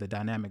that and the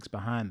dynamics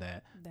behind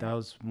that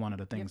was one of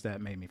the things that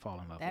made me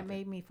fall in love with it. That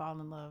made me fall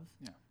in love.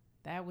 Yeah.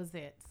 That was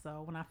it.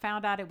 So when I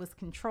found out it was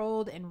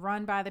controlled and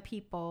run by the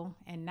people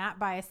and not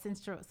by a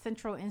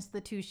central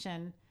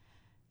institution,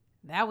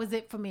 that was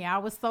it for me. I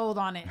was sold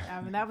on it.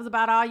 I mean, that was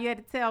about all you had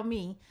to tell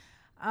me.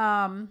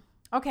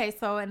 Okay,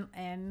 so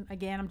and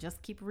again, I'm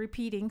just keep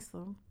repeating,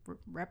 so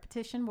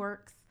repetition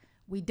works.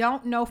 We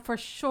don't know for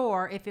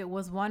sure if it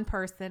was one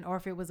person or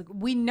if it was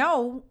we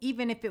know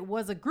even if it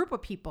was a group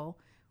of people,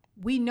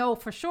 we know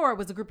for sure it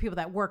was a group of people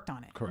that worked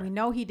on it. Correct. We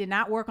know he did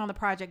not work on the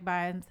project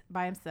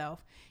by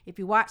himself. If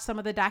you watch some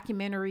of the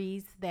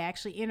documentaries, they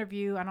actually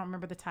interview, I don't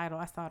remember the title,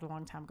 I saw it a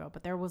long time ago,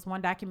 but there was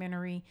one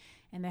documentary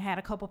and they had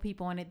a couple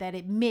people in it that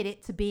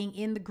admitted to being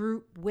in the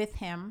group with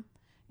him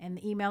and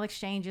the email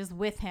exchanges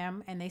with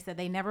him, and they said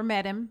they never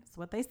met him. That's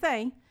what they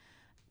say.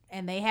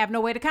 And they have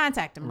no way to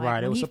contact him. Like,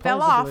 right. It was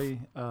supposedly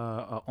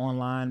an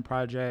online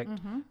project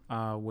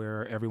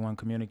where everyone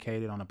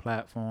communicated on a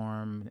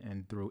platform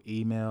and through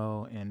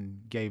email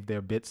and gave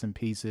their bits and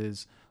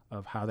pieces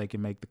of how they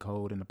can make the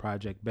code and the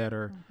project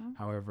better. Mm-hmm.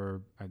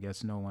 However, I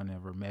guess no one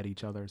ever met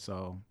each other,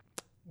 so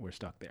we're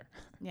stuck there.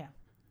 Yeah.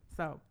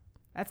 So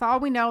that's all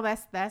we know.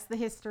 That's the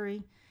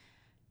history.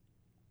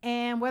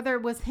 And whether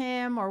it was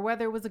him or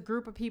whether it was a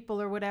group of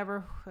people or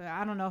whatever,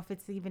 I don't know if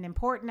it's even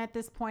important at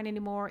this point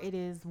anymore. It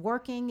is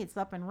working. It's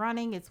up and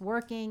running. It's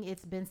working.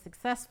 It's been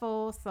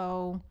successful.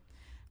 So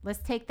let's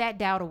take that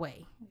doubt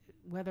away.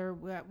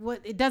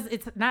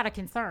 It's not a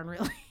concern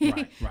really.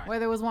 Right.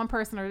 Whether it was one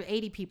person or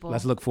 80 people.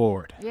 Let's look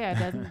forward.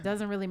 Yeah, it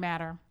doesn't really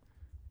matter.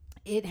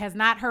 It has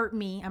not hurt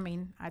me. I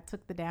mean, I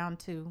took the down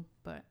too,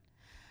 but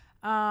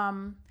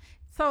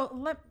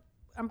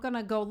I'm going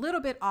to go a little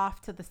bit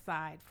off to the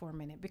side for a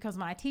minute because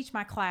when I teach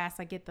my class,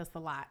 I get this a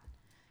lot.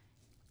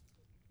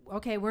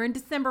 Okay, we're in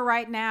December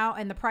right now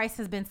and the price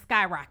has been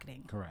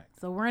skyrocketing.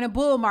 Correct. So we're in a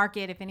bull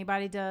market. If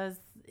anybody does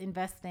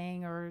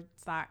investing or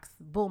stocks,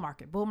 bull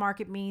market. Bull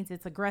market means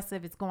it's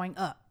aggressive. It's going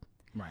up.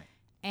 Right.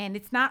 And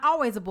it's not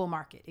always a bull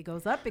market. It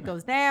goes up, it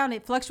goes down,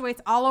 it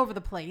fluctuates all over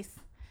the place.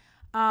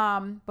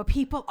 But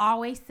people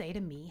always say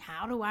to me,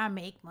 how do I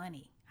make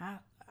money?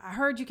 I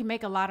heard you can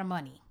make a lot of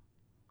money.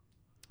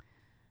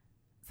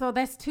 So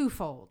that's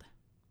twofold.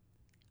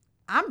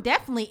 I'm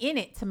definitely in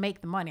it to make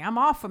the money. I'm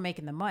all for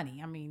making the money.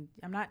 I mean,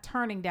 I'm not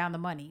turning down the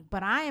money,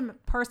 but I am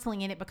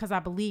personally in it because I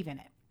believe in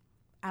it.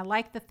 I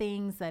like the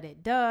things that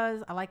it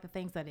does. I like the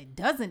things that it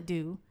doesn't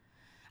do.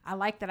 I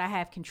like that I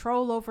have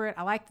control over it.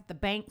 I like that the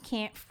bank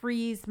can't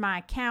freeze my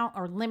account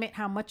or limit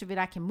how much of it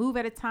I can move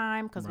at a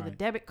time, because with a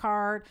debit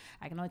card,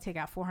 I can only take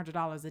out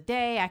 $400 a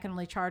day. I can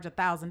only charge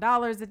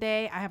 $1,000 a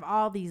day. I have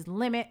all these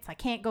limits. I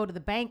can't go to the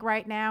bank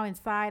right now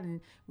inside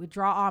and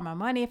withdraw all my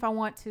money if I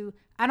want to.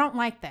 I don't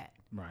like that.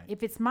 Right.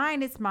 If it's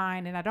mine, it's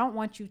mine. And I don't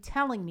want you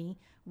telling me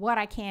what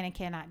I can and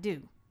cannot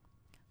do.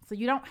 So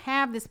you don't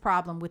have this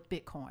problem with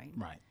Bitcoin.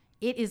 Right.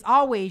 It is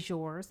always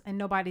yours and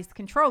nobody's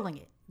controlling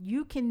it.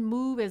 You can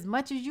move as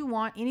much as you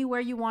want, anywhere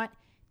you want,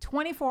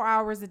 24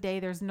 hours a day.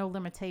 There's no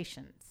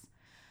limitations.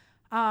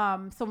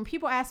 So when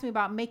people ask me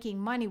about making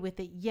money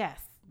with it,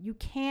 yes, you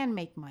can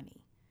make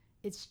money.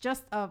 It's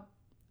just that's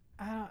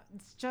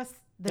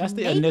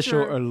the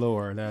initial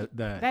allure.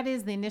 That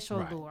is the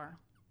initial allure.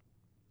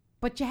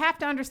 But you have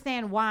to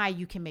understand why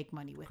you can make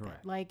money with it.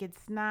 Like,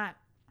 it's not,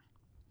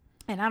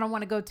 and I don't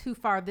want to go too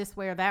far this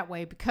way or that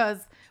way,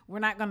 because we're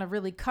not going to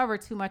really cover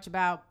too much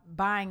about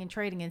buying and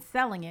trading and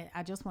selling it.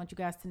 I just want you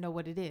guys to know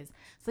what it is.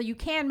 So you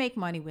can make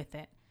money with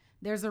it.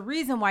 There's a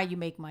reason why you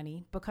make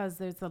money, because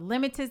there's a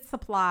limited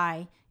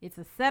supply. It's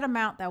a set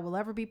amount that will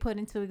ever be put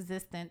into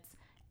existence,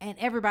 and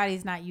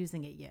everybody's not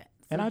using it yet.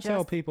 So and I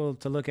tell people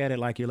to look at it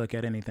like you look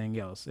at anything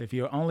else. If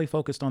you're only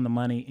focused on the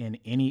money in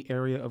any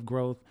area of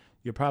growth,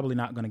 you're probably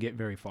not going to get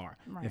very far.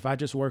 Right. If I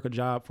just work a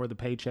job for the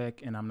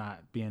paycheck and I'm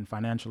not being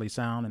financially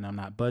sound and I'm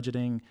not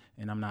budgeting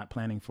and I'm not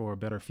planning for a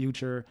better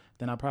future,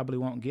 then I probably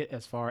won't get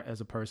as far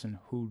as a person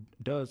who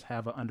does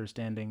have an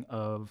understanding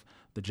of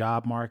the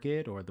job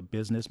market or the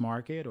business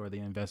market or the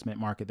investment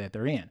market that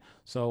they're in.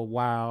 So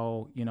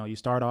while, you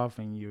start off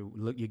and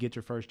you get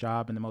your first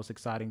job and the most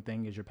exciting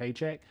thing is your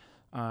paycheck,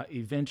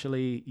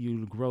 eventually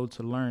you grow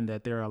to learn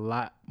that there are a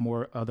lot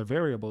more other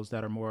variables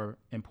that are more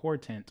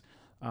important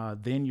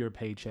than your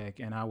paycheck.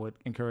 And I would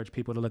encourage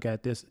people to look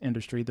at this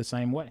industry the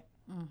same way.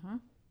 Mm-hmm.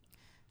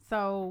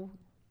 So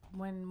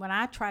when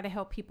I try to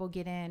help people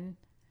get in,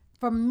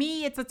 for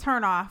me, it's a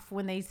turnoff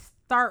when they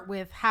start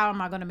with, how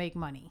am I going to make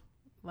money?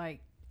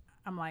 Like,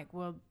 I'm like,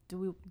 well,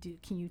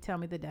 can you tell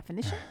me the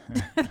definition?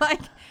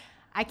 Like,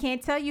 I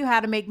can't tell you how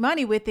to make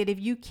money with it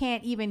if you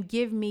can't even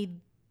give me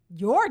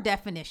your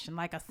definition,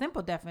 like a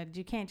simple definition.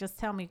 You can't just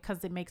tell me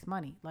because it makes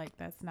money. Like,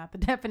 that's not the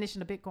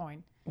definition of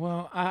Bitcoin.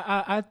 Well,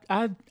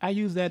 I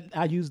use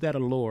that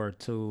allure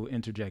to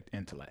interject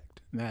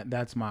intellect.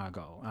 That's my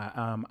goal.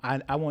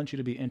 I want you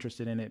to be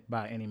interested in it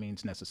by any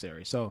means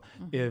necessary. So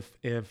if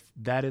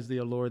that is the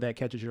allure that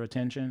catches your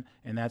attention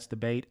and that's the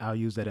bait, I'll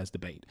use that as the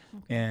bait.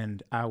 Okay.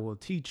 And I will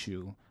teach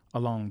you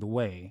along the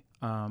way.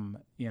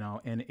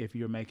 And if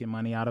you're making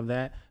money out of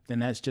that, then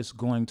that's just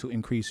going to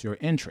increase your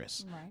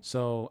interest. Right.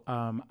 So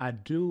I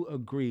do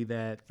agree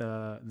that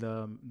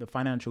the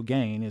financial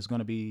gain is going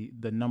to be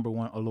the number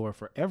one allure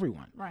for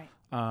everyone. Right.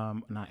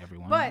 Not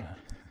everyone. But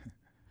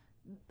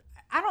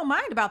I don't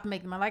mind about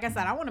making money. Like I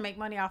said, I want to make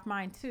money off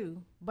mine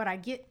too. But I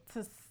get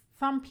to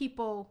some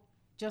people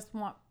just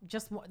want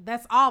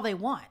that's all they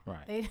want.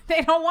 Right.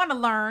 They don't want to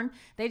learn.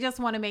 They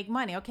just want to make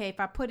money. Okay, if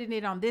I put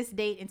it on this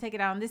date and take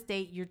it out on this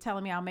date, you're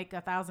telling me I'll make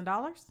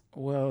 $1,000?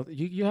 Well,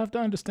 you have to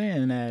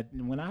understand that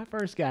when I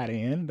first got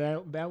in,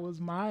 that was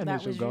my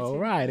initial goal.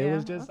 Right. Yeah. It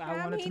was just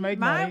I wanted to make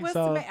money.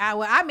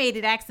 I made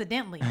it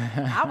accidentally.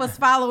 I was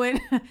following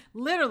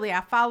literally.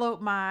 I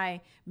followed my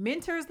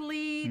mentor's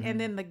lead, and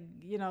then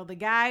the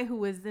guy who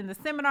was in the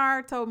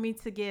seminar told me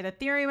to get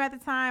Ethereum at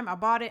the time. I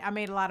bought it. I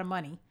made a lot of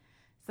money.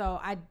 So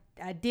I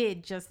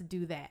did just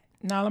do that.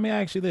 Now, let me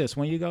ask you this.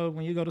 When you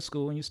go to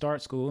school and you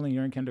start school and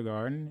you're in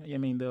kindergarten, I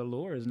mean, the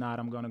allure is not,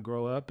 I'm going to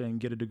grow up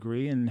and get a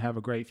degree and have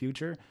a great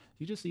future.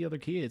 You just see other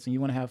kids and you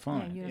want to have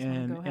fun. Yeah,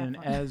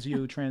 and as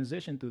you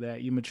transition through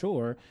that, you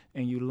mature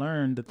and you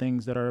learn the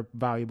things that are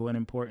valuable and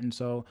important.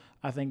 So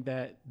I think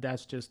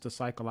that's just the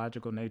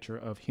psychological nature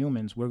of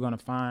humans. We're going to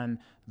find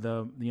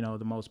the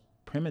most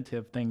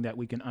primitive thing that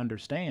we can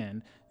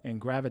understand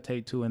and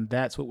gravitate to, and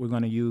that's what we're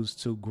going to use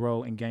to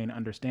grow and gain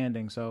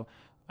understanding. So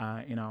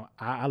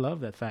I love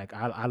that fact.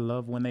 I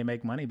love when they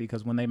make money,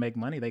 because when they make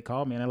money, they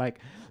call me and they're like,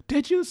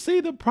 did you see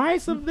the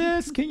price of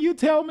this? Can you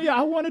tell me?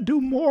 I want to do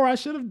more. I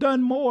should have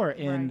done more.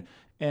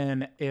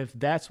 And if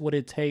that's what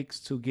it takes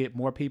to get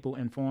more people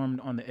informed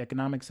on the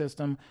economic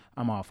system,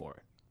 I'm all for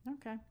it.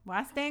 Okay. Well,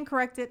 I stand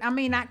corrected. I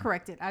mean, not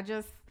corrected.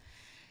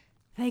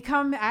 They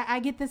come, I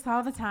get this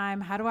all the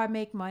time. How do I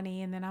make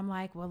money? And then I'm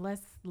like, well,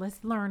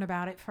 let's learn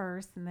about it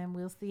first, and then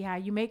we'll see how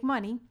you make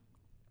money.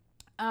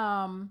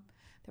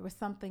 There was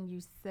something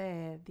you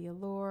said, the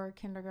allure,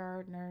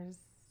 kindergartners.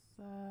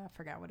 I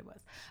forgot what it was.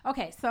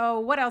 Okay, so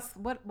what else?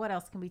 What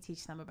else can we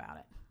teach them about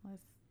it?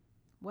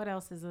 What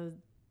else is a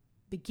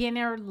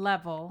beginner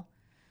level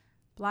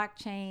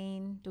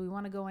blockchain? Do we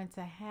want to go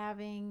into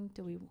halving?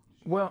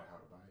 Well,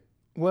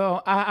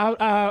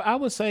 I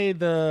would say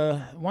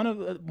one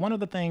of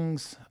the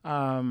things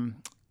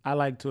I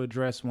like to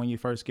address when you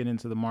first get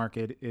into the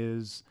market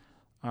is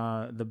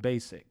the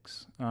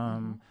basics,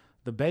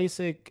 the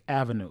basic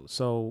avenue.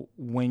 So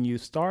when you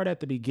start at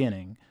the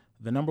beginning,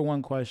 the number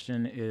one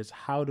question is,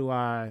 how do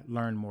I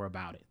learn more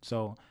about it?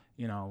 So,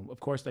 of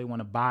course, they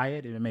want to buy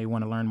it, and they may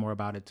want to learn more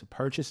about it to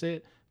purchase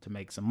it. to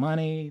make some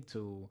money,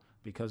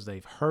 because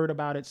they've heard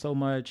about it so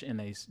much, and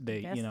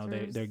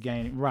they're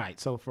gaining, right.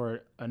 So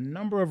for a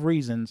number of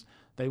reasons,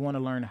 they want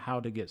to learn how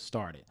to get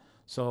started.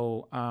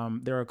 So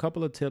there are a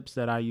couple of tips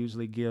that I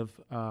usually give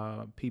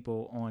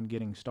people on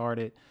getting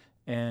started.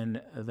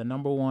 And the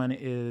number one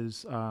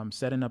is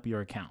setting up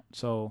your account.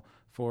 So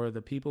for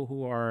the people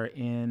who are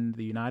in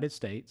the United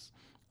States,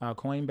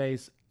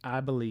 Coinbase, I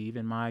believe,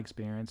 in my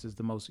experience, is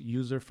the most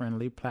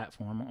user-friendly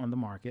platform on the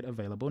market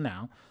available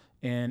now.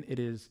 And it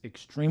is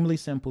extremely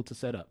simple to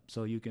set up.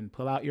 So you can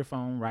pull out your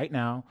phone right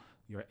now,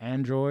 your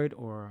Android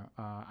or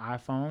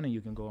iPhone, and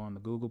you can go on the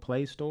Google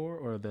Play Store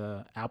or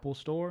the Apple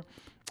Store,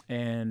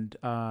 and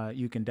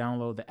you can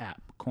download the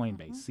app,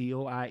 Coinbase,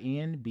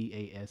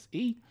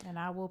 Coinbase. And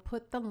I will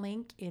put the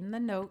link in the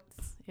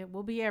notes. It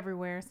will be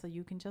everywhere, so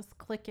you can just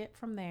click it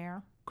from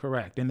there.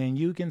 Correct. And then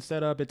you can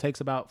set up, it takes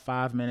about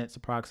 5 minutes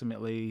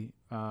approximately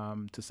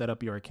to set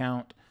up your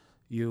account.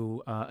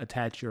 You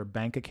attach your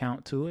bank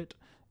account to it,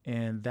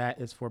 and that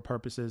is for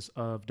purposes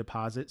of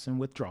deposits and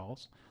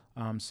withdrawals.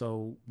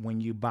 So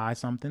when you buy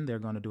something, they're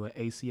going to do an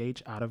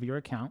ACH out of your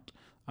account.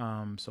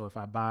 So if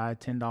I buy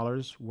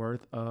 $10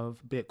 worth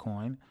of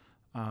Bitcoin,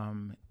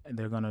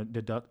 they're going to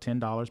deduct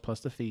 $10 plus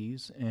the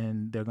fees,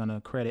 and they're going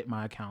to credit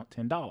my account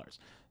 $10.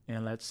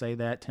 And let's say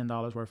that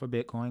 $10 worth of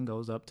Bitcoin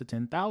goes up to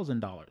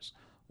 $10,000.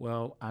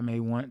 Well, I may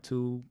want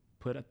to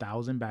put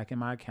 1,000 back in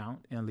my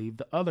account and leave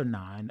the other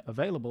 9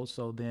 available.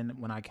 So then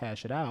when I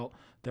cash it out,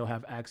 they'll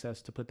have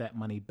access to put that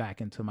money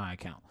back into my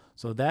account.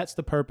 So that's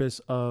the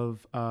purpose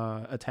of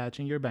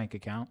attaching your bank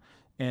account.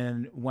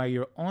 And while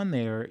you're on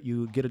there,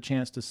 you get a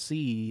chance to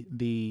see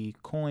the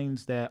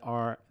coins that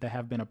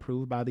have been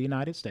approved by the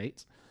United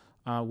States,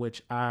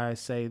 which I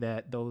say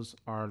that those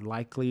are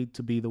likely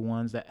to be the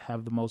ones that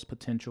have the most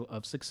potential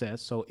of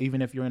success. So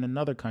even if you're in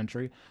another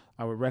country,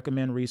 I would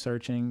recommend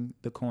researching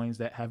the coins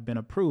that have been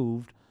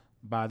approved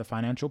by the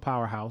financial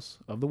powerhouse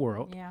of the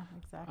world. Yeah,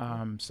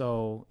 exactly.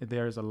 So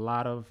there's a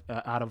lot of,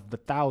 out of the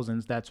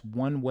thousands, that's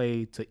one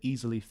way to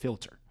easily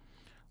filter,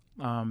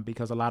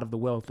 because a lot of the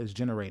wealth is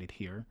generated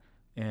here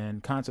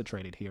and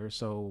concentrated here.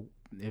 So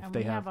if and they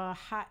we have a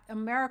high,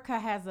 America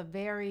has a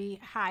very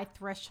high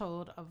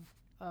threshold of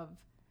well,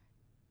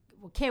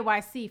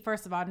 KYC.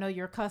 First of all, know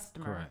your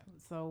customer. Correct.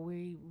 So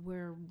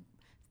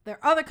there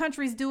are other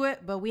countries do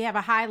it, but we have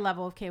a high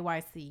level of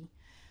KYC.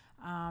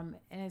 And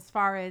as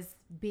far as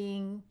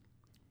being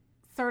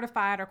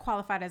certified or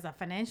qualified as a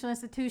financial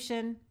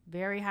institution,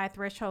 very high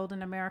threshold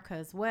in America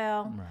as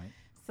well. Right.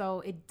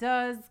 So it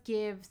does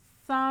give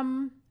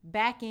some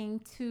backing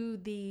to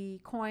the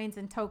coins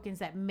and tokens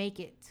that make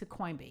it to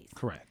Coinbase.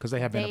 Correct, because they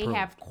have been approved. They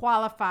have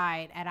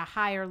qualified at a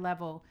higher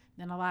level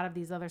than a lot of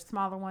these other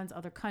smaller ones,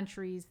 other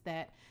countries.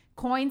 That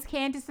coins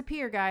can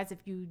disappear, guys. If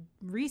you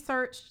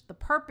research the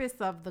purpose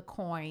of the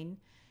coin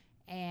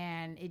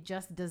and it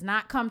just does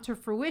not come to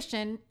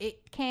fruition,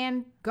 it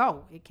can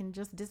go. It can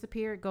just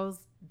disappear. It goes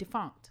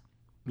defunct.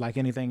 Like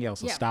anything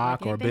else, a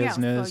stock or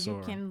business. So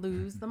you can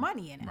lose the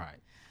money in it.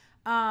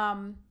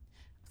 Right.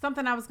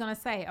 Something I was going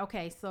to say.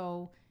 Okay,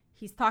 so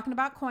he's talking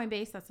about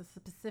Coinbase. That's a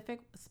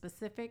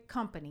specific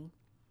company.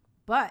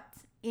 But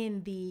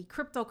in the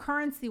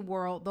cryptocurrency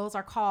world, those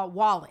are called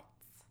wallets.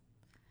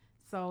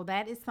 So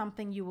that is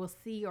something you will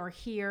see or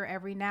hear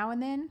every now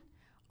and then.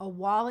 A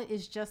wallet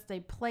is just a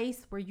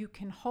place where you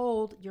can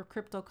hold your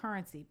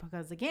cryptocurrency,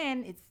 because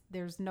again,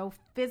 there's no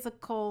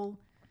physical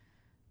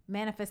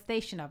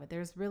manifestation of it.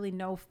 There's really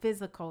no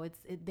physical.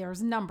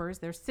 There's numbers,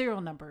 there's serial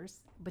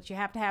numbers, but you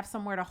have to have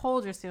somewhere to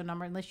hold your serial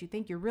number unless you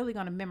think you're really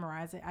going to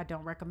memorize it. I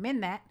don't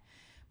recommend that,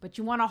 but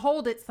you want to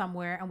hold it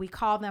somewhere, and we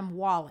call them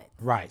wallets.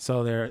 Right.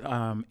 So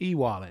they're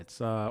e-wallets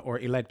or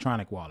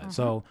electronic wallets.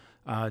 So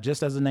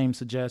just as the name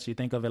suggests, you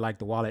think of it like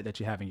the wallet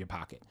that you have in your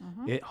pocket.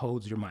 It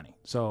holds your money.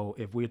 So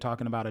if we're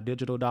talking about a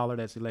digital dollar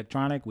that's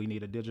electronic, we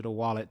need a digital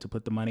wallet to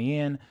put the money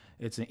in.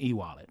 It's an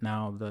e-wallet.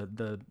 Now,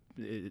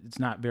 it's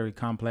not very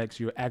complex.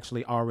 You're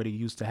actually already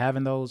used to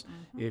having those.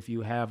 If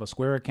you have a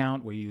Square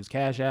account where you use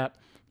Cash App,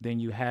 then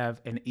you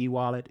have an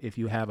e-wallet. If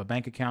you have a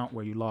bank account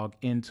where you log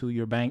into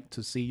your bank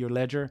to see your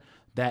ledger,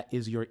 that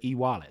is your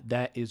e-wallet.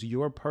 That is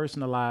your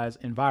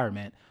personalized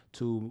environment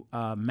to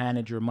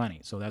manage your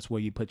money. So that's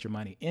where you put your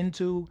money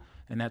into,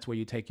 and that's where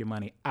you take your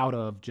money out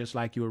of, just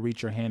like you would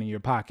reach your hand in your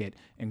pocket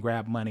and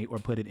grab money or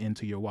put it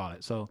into your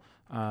wallet. So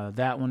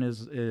that one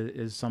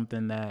is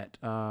something that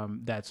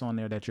that's on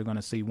there that you're going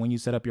to see. When you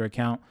set up your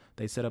account,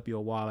 they set up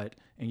your wallet,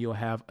 and you'll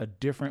have a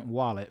different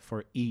wallet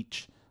for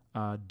each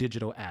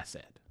digital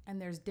asset.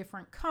 And there's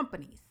different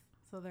companies.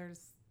 So there's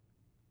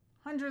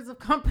hundreds of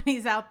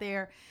companies out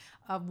there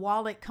of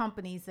wallet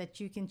companies that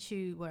you can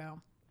choose.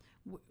 Well,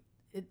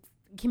 it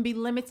can be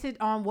limited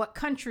on what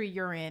country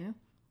you're in,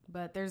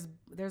 but there's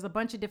a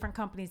bunch of different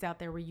companies out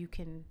there where you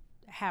can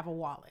have a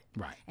wallet.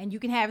 Right. And you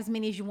can have as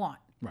many as you want.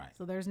 Right.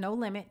 So there's no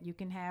limit. You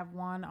can have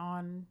one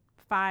on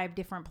 5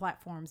 different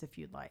platforms if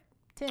you'd like.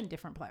 10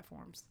 different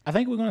platforms. I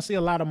think we're going to see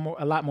a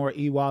lot more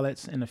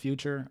e-wallets in the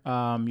future.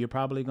 You're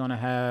probably going to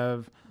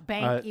have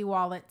bank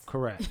e-wallets.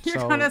 Correct. You're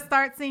going to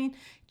start seeing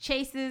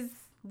Chase's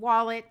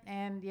wallet,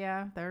 and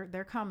yeah,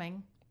 they're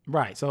coming.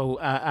 Right. So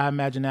I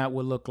imagine that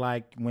would look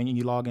like when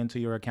you log into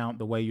your account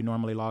the way you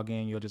normally log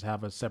in, you'll just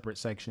have a separate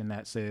section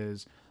that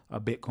says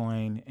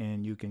Bitcoin,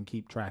 and you can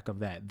keep track of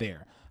that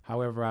there.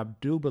 However, I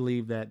do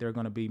believe that there are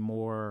going to be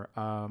more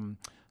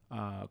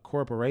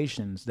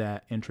corporations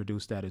that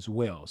introduce that as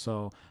well.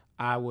 So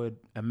I would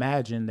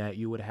imagine that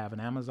you would have an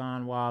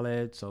Amazon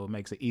wallet, so it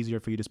makes it easier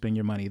for you to spend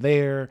your money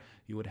there.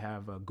 You would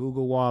have a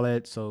Google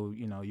wallet, so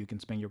you can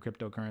spend your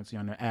cryptocurrency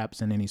on their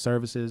apps and any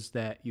services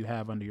that you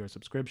have under your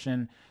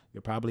subscription.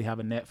 You'll probably have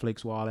a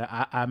Netflix wallet.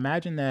 I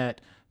imagine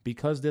that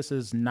because this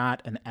is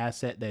not an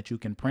asset that you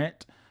can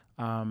print,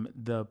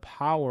 the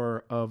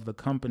power of the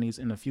companies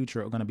in the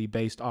future are going to be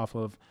based off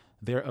of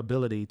their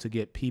ability to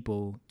get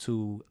people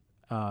to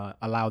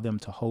allow them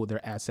to hold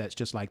their assets,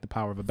 just like the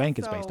power of a bank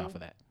is based off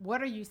of that.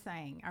 What are you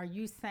saying? Are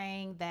you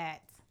saying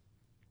that,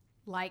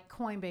 like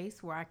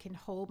Coinbase, where I can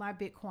hold my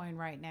Bitcoin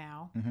right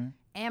now,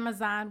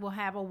 Amazon will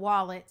have a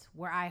wallet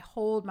where I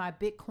hold my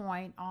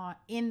Bitcoin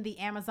in the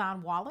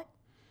Amazon wallet?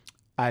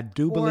 I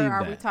do believe that.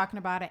 Or are we talking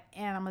about an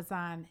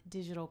Amazon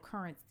digital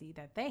currency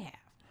that they have?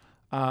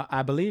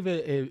 I believe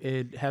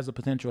it has the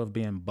potential of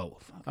being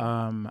both.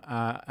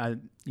 I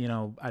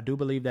do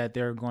believe that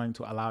they're going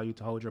to allow you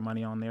to hold your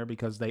money on there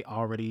because they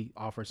already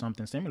offer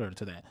something similar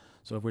to that.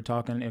 So if we're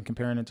talking and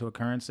comparing it to a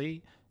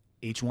currency,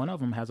 each one of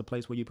them has a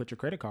place where you put your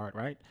credit card,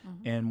 right?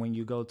 And when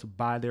you go to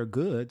buy their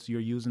goods, you're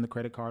using the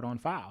credit card on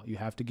file. You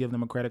have to give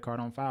them a credit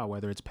card on file,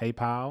 whether it's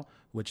PayPal,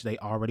 which they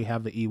already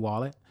have the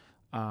e-wallet.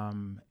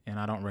 And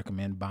I don't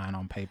recommend buying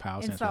on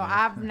PayPal. And so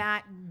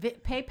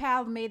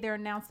PayPal made their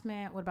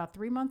announcement, what, about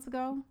 3 months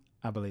ago?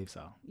 I believe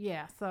so.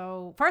 Yeah.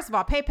 So first of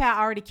all, PayPal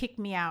already kicked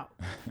me out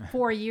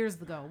 4 years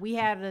ago. We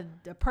had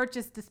a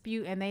purchase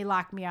dispute and they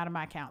locked me out of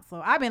my account.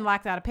 So I've been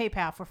locked out of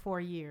PayPal for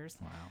 4 years.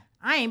 Wow.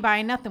 I ain't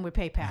buying nothing with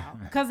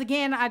PayPal because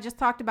again, I just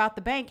talked about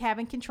the bank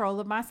having control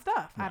of my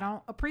stuff. Right. I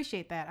don't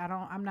appreciate that.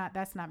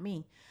 That's not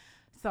me.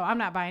 So I'm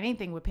not buying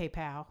anything with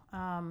PayPal.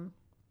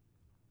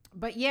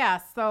 But yeah,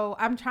 so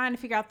I'm trying to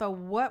figure out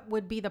what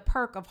would be the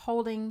perk of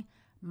holding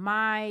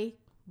my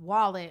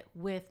wallet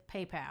with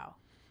PayPal?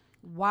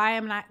 Why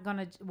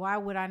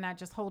would I not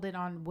just hold it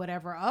on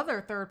whatever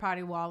other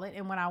third-party wallet,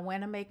 and when I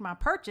want to make my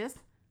purchase,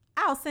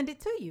 I'll send it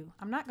to you.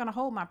 I'm not going to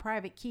hold my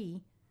private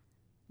key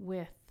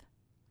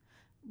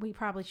we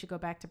probably should go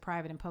back to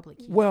private and public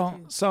keys. Well,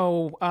 too.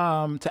 So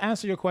to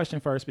answer your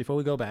question first before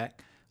we go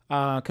back,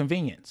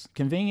 convenience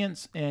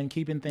and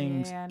keeping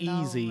things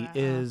easy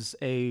is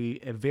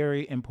a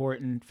very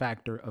important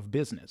factor of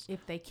business.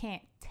 If they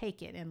can't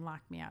take it and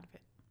lock me out of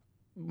it.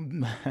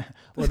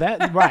 Well,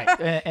 that right.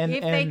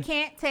 If they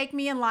can't take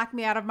me and lock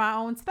me out of my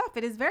own stuff,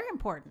 it is very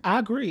important. I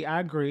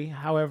agree.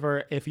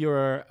 However, if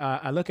you're,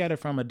 I look at it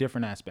from a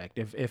different aspect.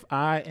 If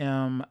I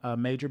am a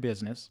major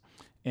business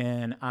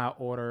and I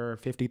order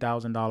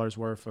 $50,000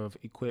 worth of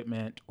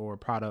equipment or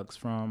products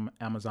from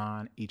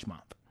Amazon each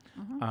month,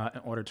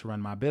 in order to run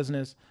my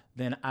business,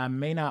 then I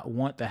may not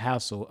want the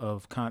hassle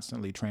of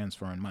constantly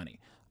transferring money.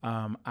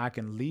 I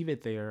can leave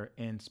it there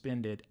and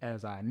spend it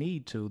as I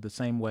need to, the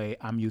same way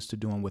I'm used to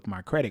doing with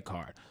my credit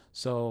card.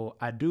 So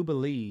I do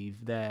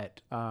believe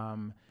that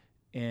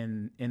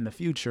in the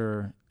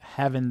future,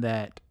 having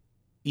that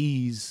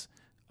ease,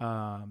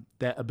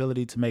 that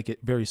ability to make it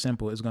very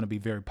simple is going to be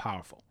very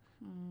powerful.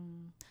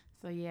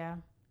 So yeah.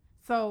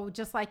 So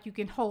just like you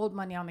can hold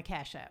money on the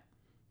Cash App.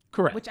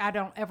 Correct. Which I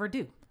don't ever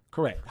do.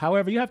 Correct.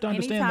 However, you have to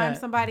understand anytime that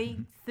somebody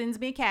sends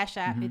me a Cash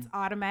App, it's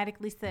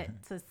automatically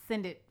set to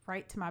send it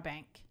right to my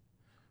bank.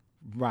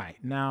 Right.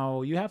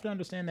 Now, you have to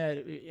understand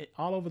that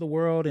all over the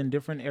world, in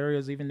different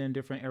areas, even in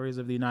different areas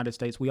of the United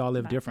States, we all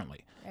live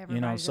differently.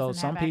 Everybody so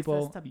some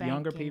people,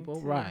 younger banking,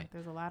 people, too. right.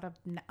 There's a lot of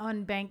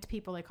unbanked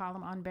people. They call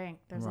them unbanked.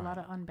 There's a lot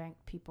of unbanked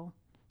people.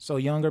 So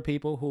younger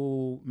people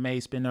who may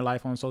spend their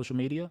life on social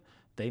media,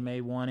 they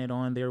may want it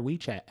on their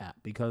WeChat app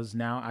because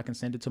now I can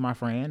send it to my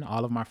friend.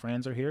 All of my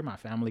friends are here. My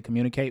family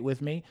communicate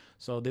with me.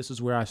 So this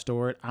is where I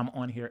store it. I'm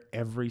on here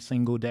every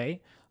single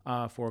day.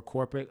 For a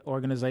corporate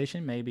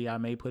organization, maybe I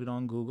may put it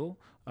on Google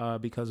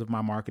because of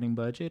my marketing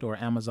budget, or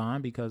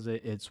Amazon because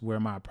it's where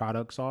my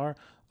products are.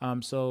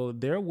 So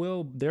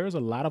there's a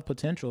lot of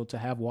potential to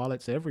have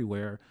wallets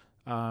everywhere,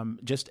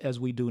 just as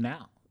we do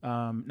now.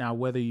 Now,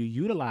 whether you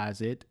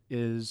utilize it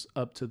is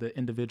up to the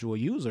individual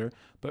user,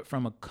 but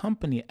from a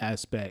company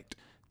aspect,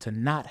 to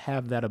not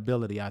have that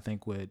ability, I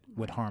think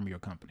would harm your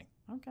company.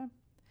 Okay.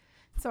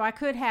 So I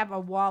could have a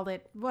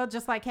wallet, well,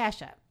 just like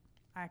Cash App.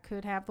 I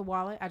could have the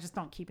wallet. I just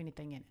don't keep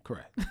anything in it.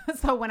 Correct.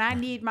 So when I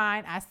need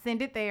mine, I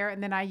send it there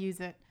and then I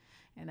use it,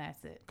 and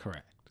that's it.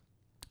 Correct.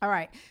 All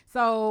right.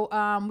 So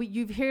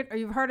you've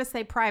heard us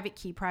say private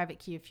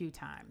key a few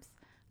times.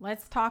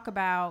 Let's talk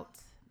about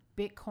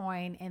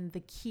Bitcoin and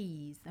the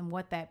keys and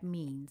what that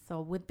means.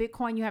 So with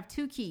Bitcoin, you have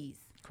two keys.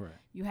 Correct.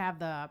 You have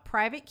the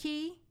private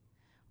key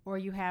or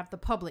you have the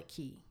public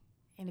key.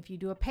 And if you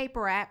do a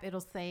paper app, it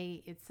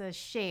says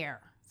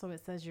share. So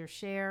it says your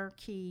share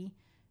key,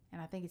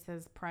 and I think it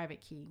says private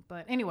key.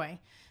 But anyway,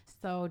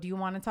 so do you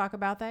want to talk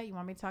about that? You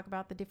want me to talk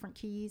about the different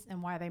keys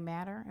and why they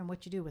matter and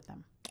what you do with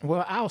them?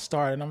 Well, I'll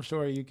start, and I'm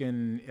sure you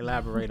can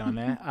elaborate on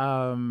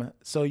that.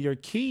 So your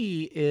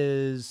key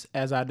is,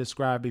 as I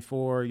described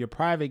before, your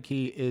private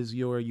key is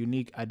your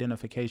unique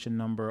identification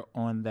number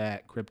on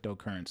that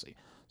cryptocurrency.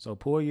 So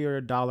pull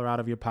your dollar out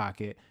of your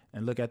pocket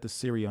and look at the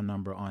serial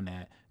number on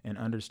that and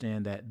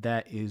understand that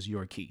that is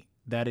your key.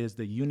 That is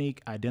the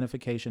unique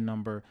identification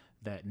number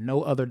that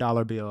no other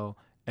dollar bill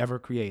ever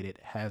created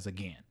has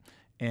again.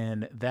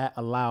 And that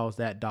allows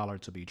that dollar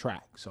to be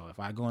tracked. So if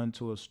I go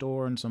into a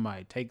store and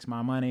somebody takes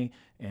my money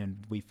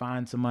and we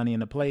find some money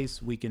in a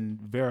place, we can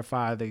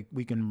verify that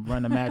we can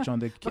run a match on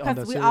the because on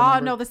the we serial all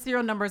number. know the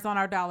serial numbers on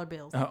our dollar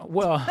bills.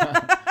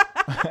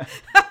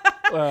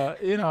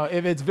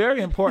 If it's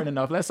very important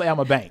enough, let's say I'm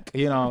a bank,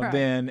 Right.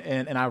 then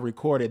and I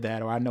recorded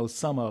that, or I know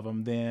some of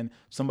them, then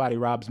somebody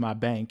robs my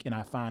bank and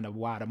I find a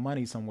wad of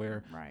money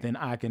somewhere, Right. then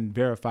I can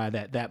verify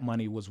that that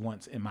money was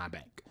once in my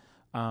bank.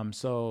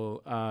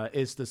 So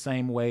it's the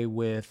same way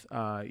with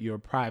your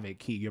private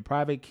key. Your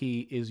private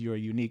key is your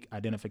unique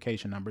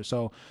identification number.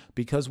 So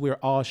because we're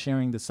all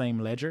sharing the same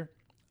ledger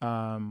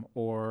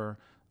or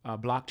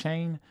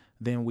blockchain,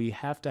 then we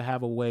have to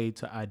have a way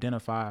to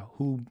identify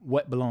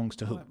what belongs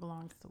to who. What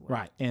belongs to what.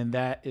 Right. And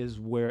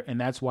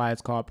that's why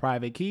it's called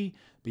private key,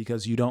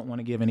 because you don't want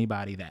to give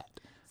anybody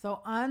that.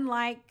 So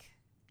unlike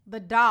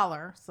the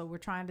dollar, so we're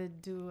trying to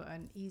do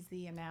an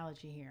easy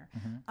analogy here.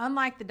 Mm-hmm.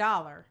 Unlike the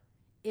dollar,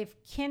 if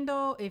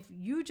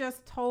you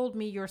just told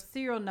me your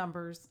serial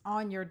numbers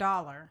on your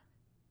dollar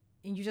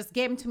and you just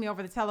gave them to me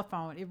over the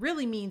telephone, it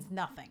really means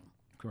nothing.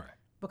 Correct.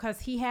 Because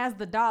he has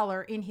the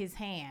dollar in his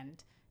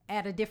hand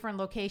at a different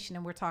location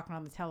and we're talking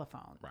on the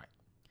telephone. Right.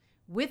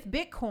 With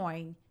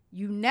Bitcoin,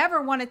 you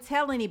never want to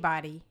tell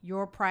anybody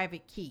your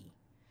private key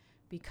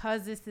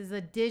because this is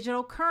a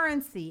digital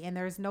currency and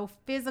there's no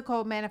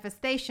physical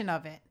manifestation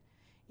of it.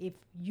 If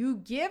you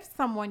give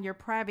someone your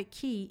private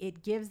key,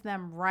 it gives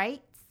them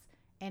rights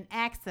and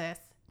access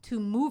to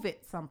move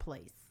it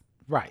someplace.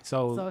 Right.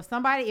 So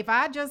if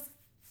I just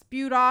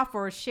spewed off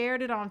or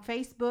shared it on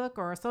Facebook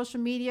or social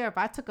media, if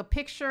I took a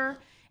picture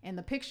and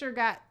the picture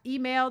got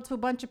emailed to a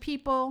bunch of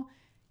people,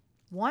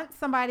 once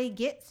somebody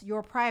gets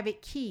your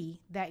private key,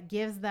 that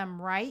gives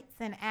them rights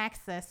and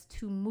access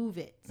to move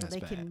it. So That's they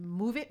bad. can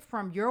move it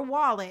from your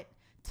wallet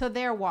to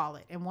their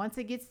wallet. And once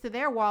it gets to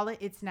their wallet,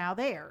 it's now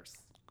theirs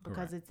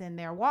because Correct. it's in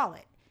their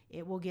wallet.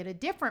 It will get a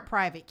different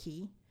private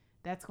key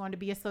that's going to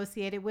be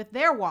associated with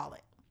their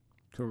wallet.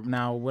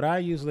 Now, what I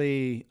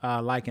usually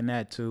liken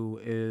that to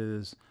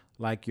is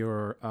like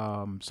your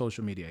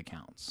social media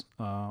accounts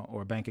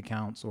or bank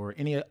accounts or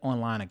any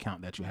online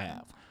account that you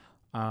have.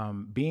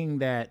 Being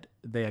that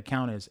the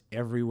account is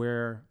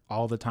everywhere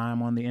all the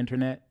time on the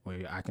internet,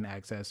 where I can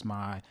access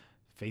my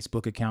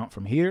Facebook account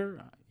from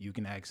here. You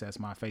can access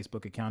my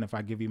Facebook account if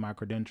I give you my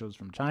credentials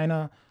from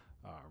China,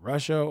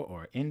 Russia,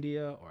 or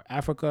India, or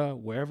Africa,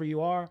 wherever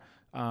you are.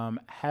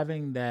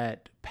 Having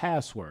that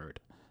password,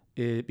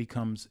 it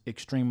becomes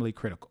extremely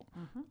critical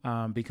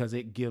because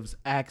it gives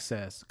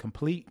access,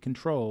 complete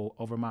control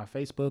over my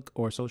Facebook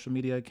or social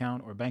media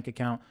account or bank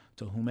account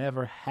to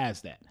whomever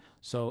has that.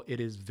 So it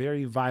is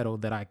very vital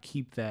that I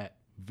keep that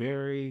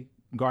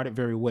guarded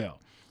very well.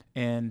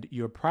 And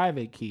your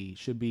private key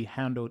should be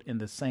handled in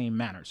the same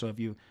manner. So if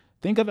you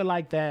think of it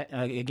like that,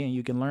 again,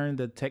 you can learn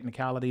the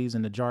technicalities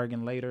and the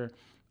jargon later.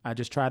 I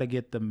just try to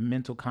get the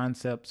mental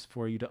concepts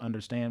for you to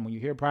understand. When you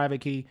hear private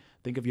key,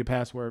 think of your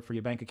password for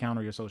your bank account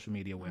or your social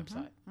media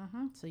website.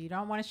 So you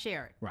don't want to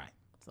share it. Right.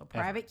 So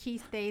private key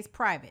stays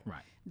private.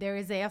 Right. There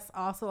is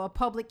also a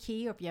public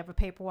key, or if you have a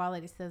paper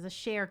wallet, it says a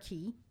share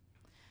key.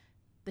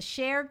 The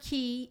share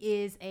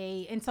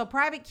key and so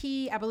private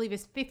key, I believe,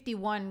 is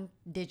 51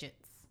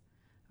 digits.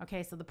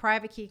 Okay, so the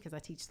private key, because I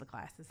teach the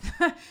classes,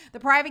 the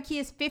private key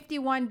is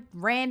 51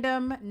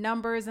 random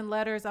numbers and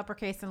letters,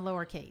 uppercase and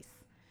lowercase.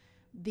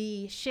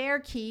 The share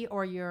key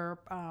or your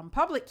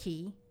public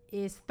key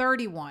is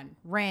 31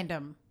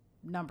 random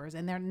numbers,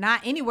 and they're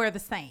not anywhere the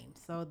same.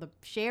 So the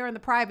share and the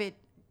private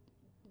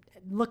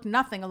look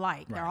nothing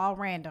alike. They're all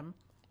random.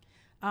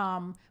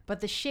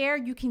 But the share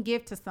you can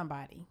give to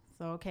somebody.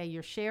 So, okay,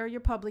 your share, your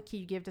public key,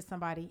 you give to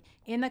somebody.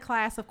 In the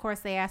class, of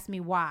course, they asked me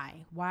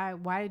why.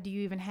 Why do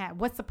you even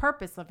what's the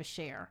purpose of a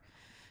share?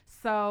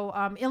 So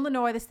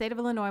Illinois, the state of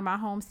Illinois, my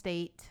home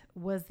state,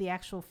 was the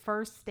actual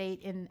first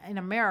state in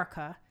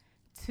America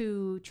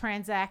to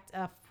transact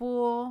a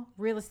full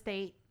real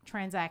estate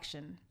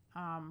transaction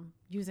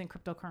using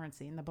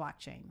cryptocurrency in the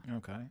blockchain.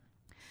 Okay.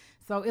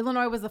 So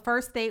Illinois was the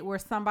first state where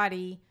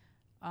somebody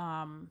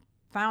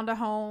found a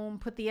home,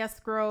 put the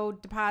escrow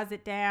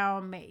deposit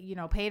down,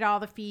 paid all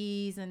the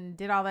fees and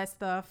did all that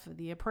stuff,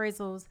 the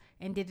appraisals,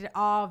 and did it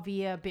all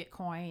via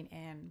Bitcoin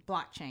and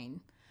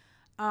blockchain.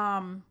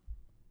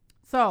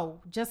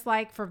 So just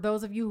like for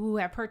those of you who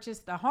have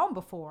purchased a home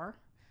before,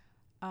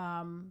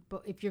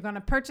 but if you're going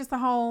to purchase a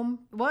home,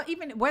 well,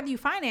 even whether you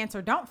finance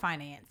or don't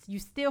finance, you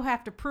still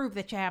have to prove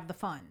that you have the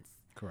funds.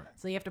 Correct.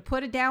 So you have to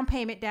put a down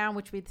payment down,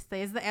 which we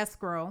say is the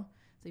escrow.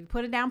 So you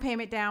put a down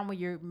payment down when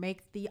you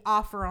make the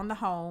offer on the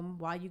home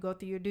while you go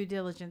through your due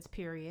diligence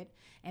period.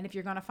 And if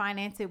you're going to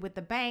finance it with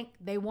the bank,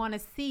 they want to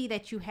see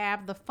that you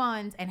have the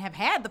funds and have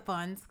had the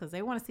funds, because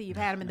they want to see you've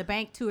had them in the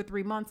bank 2 or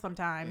 3 months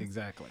sometimes.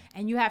 Exactly.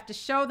 And you have to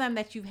show them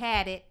that you've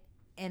had it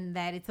and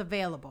that it's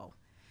available.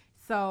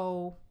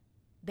 So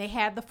they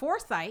had the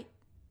foresight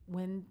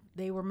when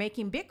they were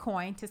making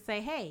Bitcoin to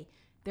say, hey,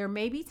 there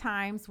may be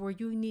times where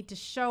you need to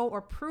show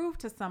or prove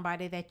to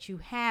somebody that you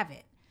have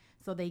it.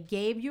 So they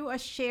gave you a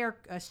share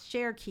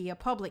key, a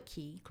public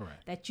key.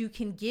 Correct. That you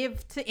can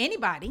give to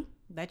anybody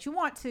that you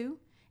want to,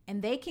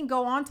 and they can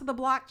go onto the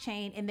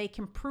blockchain and they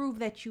can prove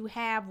that you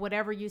have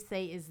whatever you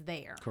say is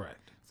there.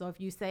 Correct. So if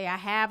you say, I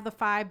have the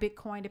 5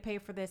 Bitcoin to pay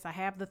for this, I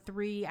have the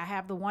 3, I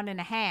have the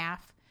 1.5,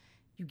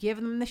 you give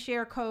them the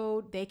share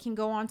code, they can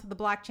go onto the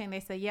blockchain. They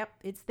say, yep,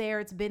 it's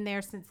there. It's been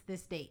there since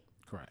this date.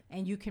 Correct.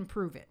 And you can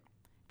prove it.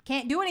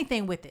 Can't do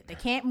anything with it. They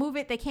can't move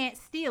it. They can't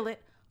steal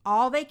it.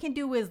 All they can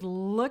do is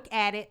look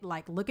at it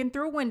like looking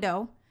through a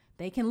window.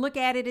 They can look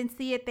at it and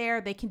see it there.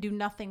 They can do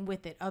nothing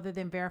with it other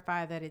than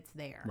verify that it's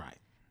there. Right.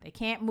 They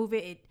can't move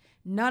it.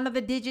 None of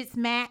the digits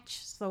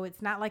match, so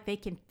it's not like they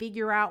can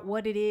figure out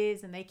what it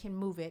is and they can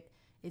move it.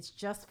 It's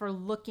just for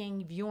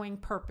viewing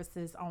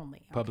purposes only.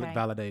 Okay? Public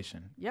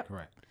validation. Yep.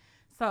 Correct.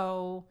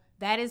 So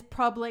that is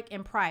public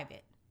and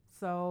private.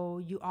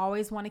 So you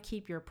always want to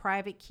keep your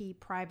private key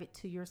private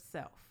to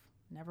yourself.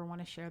 Never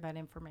want to share that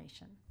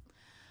information.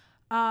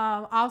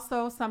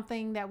 Also,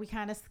 something that we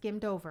kind of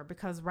skimmed over,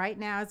 because right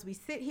now as we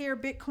sit here,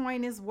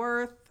 Bitcoin is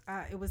worth,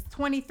 it was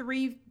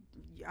 23,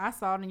 I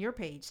saw it on your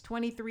page,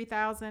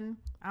 23,000.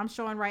 I'm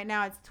showing right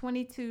now it's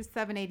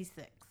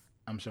 22,786.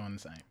 I'm showing the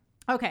same.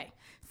 Okay.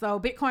 So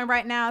Bitcoin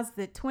right now is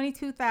at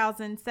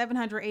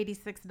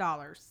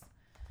 $22,786.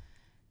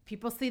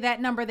 People see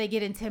that number, they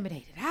get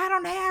intimidated. I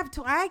don't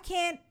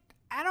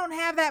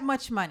have that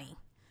much money.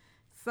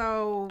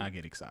 So I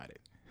get excited.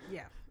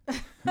 Yeah.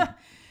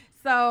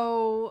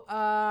 So,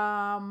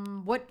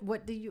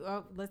 what do you,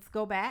 let's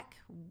go back.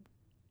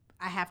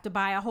 I have to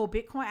buy a whole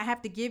Bitcoin. I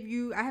have to give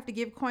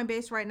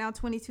Coinbase right now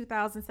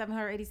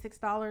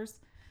 $22,786.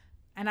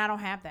 And I don't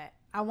have that.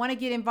 I want to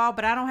get involved,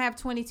 but I don't have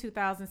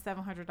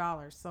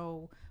 $22,700.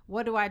 So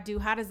what do I do?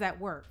 How does that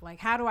work? Like,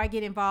 how do I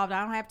get involved?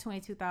 I don't have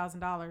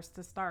 $22,000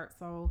 to start.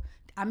 So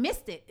I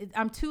missed it.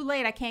 I'm too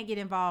late. I can't get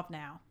involved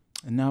now.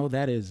 No,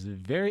 that is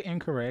very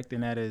incorrect,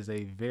 and that is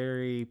a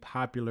very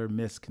popular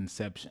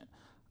misconception.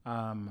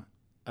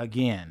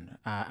 Again,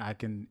 I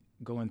can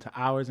go into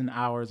hours and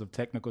hours of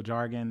technical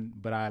jargon,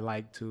 but I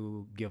like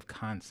to give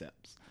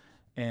concepts.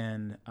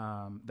 And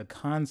the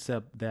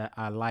concept that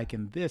I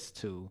liken this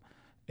to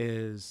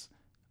is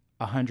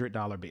a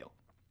 $100 bill.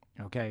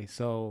 Okay,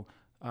 so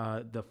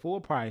the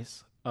full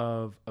price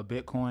of a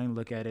Bitcoin,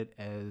 look at it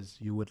as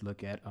you would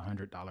look at a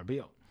 $100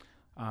 bill.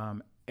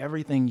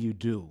 Everything you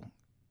do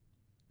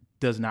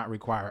does not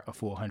require a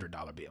full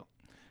 $100 bill.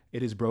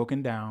 It is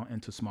broken down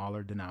into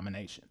smaller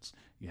denominations.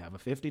 You have a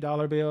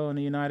 $50 bill in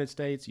the United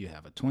States. You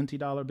have a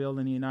 $20 bill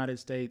in the United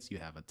States. You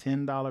have a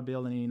 $10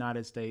 bill in the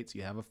United States.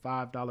 You have a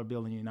 $5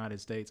 bill in the United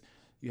States.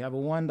 You have a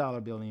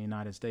 $1 bill in the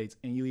United States.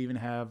 And you even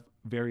have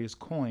various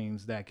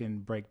coins that can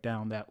break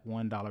down that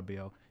 $1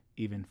 bill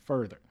even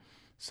further.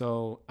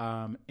 So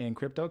in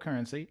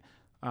cryptocurrency,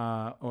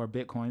 or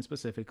Bitcoin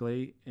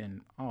specifically,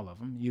 in all of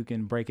them, you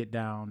can break it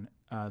down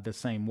the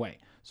same way.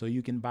 So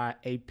you can buy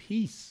a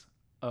piece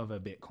of a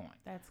Bitcoin.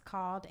 That's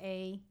called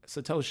a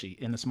Satoshi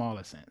in the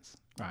smallest sense.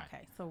 Right.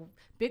 Okay. So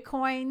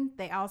Bitcoin,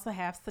 they also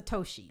have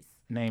Satoshis.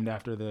 Named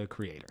after the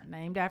creator.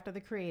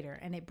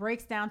 And it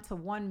breaks down to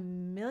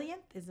 1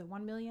 millionth. Is it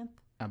 1 millionth?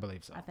 I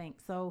believe so. I think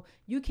so.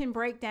 You can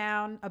break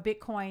down a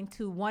Bitcoin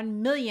to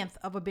 1 millionth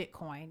of a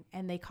Bitcoin,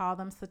 and they call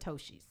them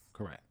Satoshis.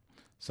 Correct.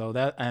 So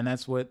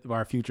that's what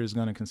our future is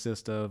going to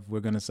consist of. We're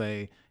going to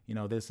say,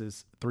 this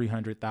is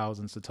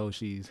 300,000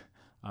 Satoshis.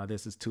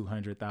 This is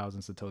 200,000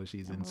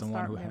 Satoshis, and we'll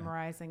someone start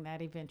memorizing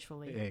that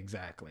eventually.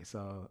 Exactly.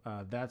 So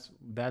that's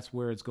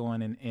where it's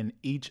going, and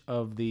each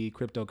of the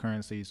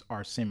cryptocurrencies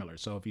are similar.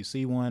 So if you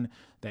see one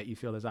that you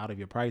feel is out of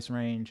your price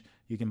range,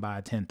 you can buy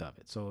a tenth of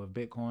it. So if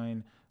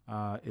Bitcoin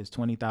is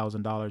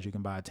 $20,000, you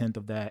can buy a tenth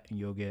of that, and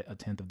you'll get a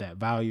tenth of that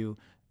value,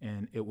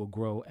 and it will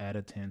grow at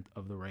a tenth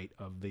of the rate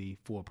of the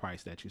full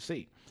price that you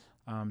see.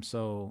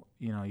 So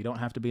you don't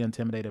have to be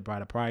intimidated by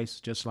the price.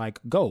 Just like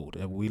gold,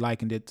 we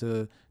likened it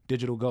to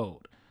digital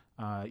gold.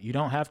 You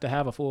don't have to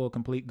have a full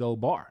complete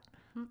gold bar.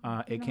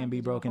 It can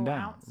be broken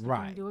down. Ounce. Right.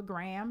 You can do a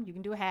gram. You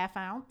can do a half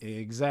ounce.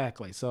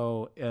 Exactly.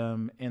 So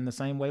in the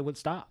same way with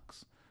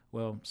stocks.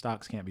 Well,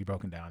 stocks can't be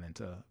broken down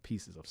into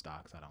pieces of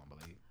stocks, I don't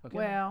believe. Okay.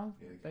 Well,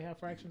 they have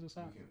fractions of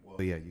stock.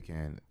 Well, yeah, you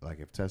can. Like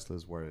if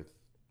Tesla's worth,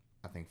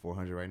 I think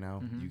 400 right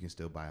now, you can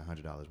still buy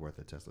 $100 worth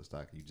of Tesla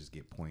stock. You just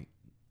get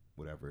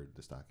whatever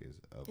the stock is.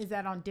 Is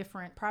that on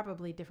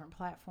probably different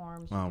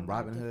platforms?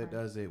 Robinhood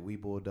does it.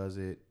 Webull does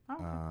it.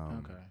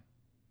 Okay.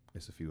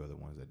 It's a few other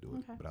ones that do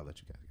it, but I'll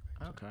let you guys get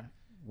back to it. Okay.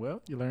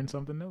 Well, you learned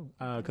something new.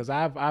 Because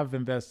I've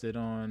invested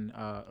on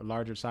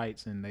larger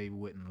sites, and they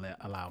wouldn't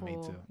allow me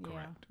to.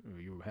 Correct.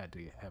 You had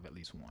to have at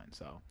least one.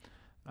 So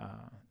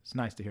it's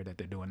nice to hear that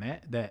they're doing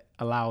that. That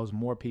allows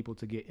more people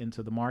to get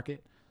into the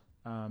market.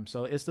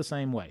 So it's the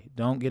same way.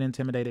 Don't get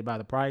intimidated by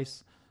the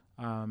price.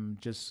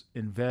 Just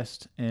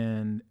invest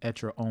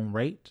at your own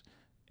rate,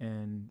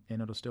 and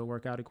it'll still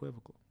work out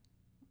equivocal.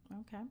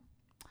 Okay.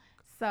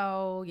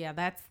 So yeah,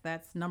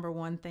 that's number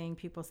one thing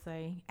people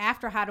say.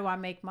 After how do I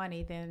make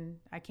money? Then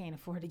I can't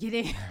afford to get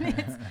in.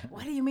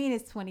 What do you mean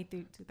it's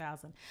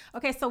 22,000?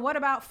 Okay, so what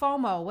about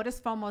FOMO? What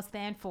does FOMO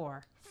stand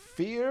for?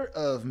 Fear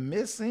of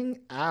missing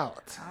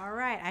out. All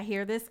right, I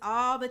hear this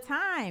all the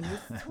time.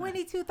 It's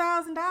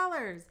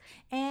 $22,000,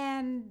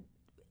 and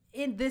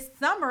in this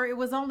summer it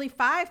was only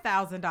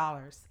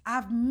 $5,000.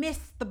 I've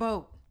missed the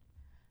boat.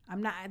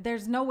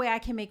 There's no way I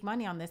can make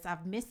money on this.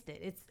 I've missed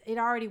it. It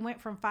already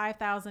went from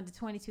 5,000 to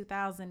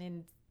 22,000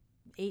 in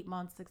 8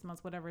 months, 6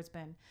 months, whatever it's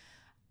been.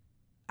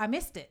 I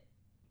missed it.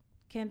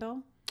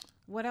 Kendall,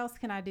 what else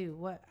can I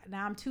do?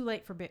 Now I'm too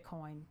late for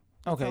Bitcoin.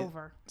 It's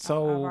over.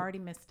 So I've already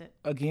missed it.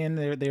 Again,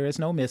 there is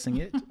no missing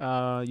it.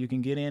 You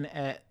can get in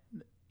at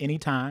any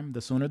time.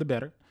 The sooner the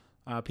better.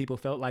 People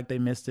felt like they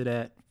missed it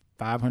at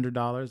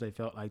 $500. They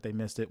felt like they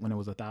missed it when it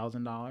was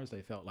 $1,000.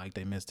 They felt like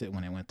they missed it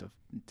when it went to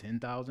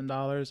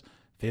 $10,000.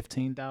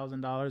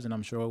 $15,000, and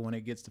I'm sure when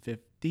it gets to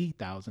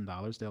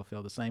 $50,000, they'll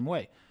feel the same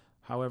way.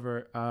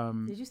 However,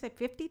 did you say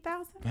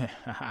 50,000?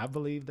 I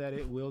believe that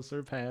it will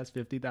surpass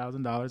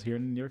 $50,000 here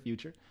in the near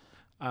future,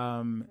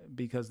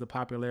 because the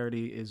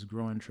popularity is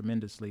growing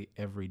tremendously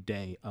every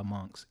day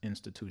amongst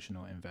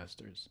institutional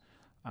investors,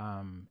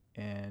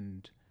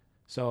 and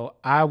so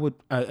I would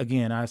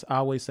again, I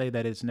always say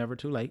that it's never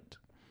too late.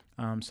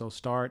 So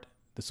start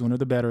the sooner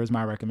the better is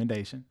my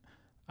recommendation,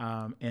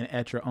 and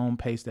at your own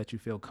pace that you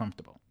feel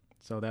comfortable.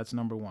 So that's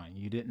number one.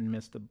 You didn't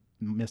miss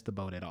the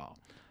boat at all.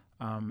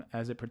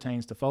 As it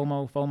pertains to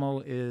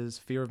FOMO is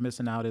fear of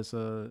missing out. Is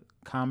a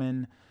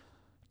common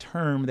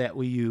term that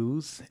we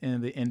use in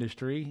the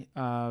industry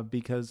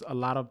because a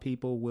lot of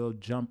people will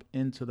jump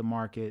into the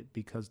market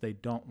because they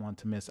don't want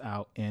to miss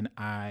out, and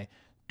I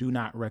do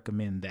not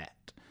recommend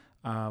that.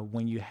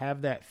 When you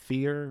have that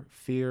fear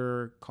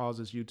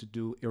causes you to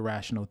do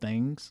irrational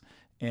things.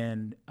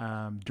 And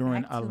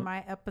during back to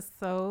my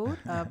episode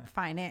of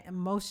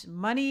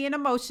money and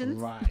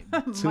emotions, right?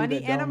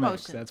 Money and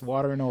emotions. That's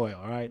water and oil,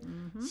 right?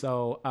 Mm-hmm.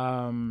 So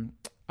I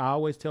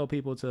always tell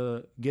people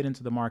to get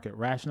into the market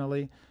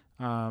rationally.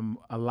 A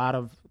lot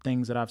of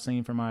things that I've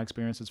seen from my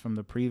experiences from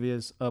the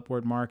previous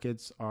upward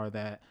markets are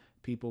that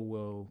people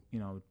will,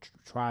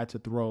 try to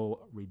throw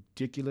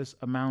ridiculous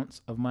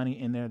amounts of money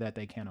in there that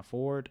they can't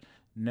afford.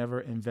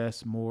 Never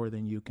invest more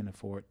than you can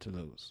afford to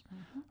lose,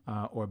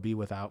 or be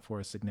without for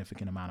a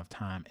significant amount of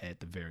time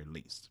at the very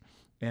least.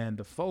 And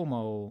the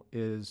FOMO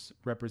is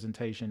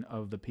representation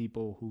of the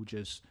people who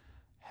just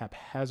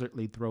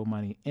haphazardly throw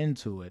money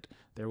into it.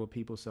 There were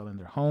people selling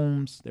their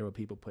homes. There were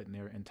people putting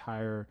their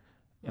entire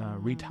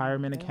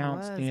retirement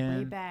accounts in.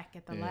 Way back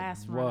at the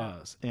last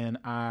run. And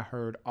I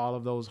heard all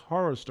of those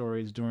horror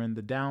stories during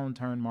the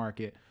downturn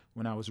market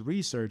when I was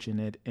researching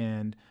it,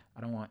 and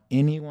I don't want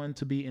anyone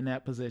to be in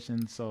that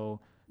position. So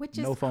which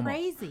is no FOMO.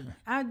 Crazy.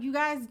 You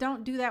guys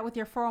don't do that with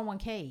your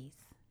 401ks.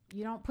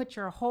 You don't put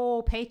your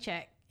whole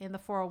paycheck in the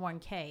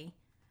 401k.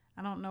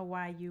 I don't know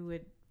why you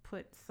would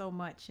put so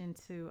much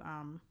into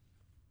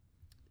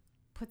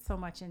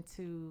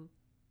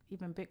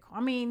even Bitcoin.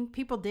 I mean,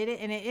 people did it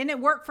and it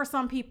worked for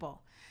some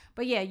people.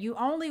 But yeah, you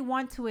only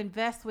want to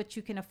invest what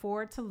you can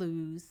afford to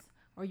lose,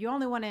 or you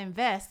only want to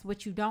invest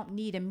what you don't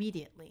need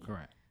immediately.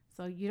 Correct.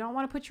 So you don't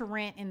want to put your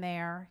rent in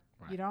there.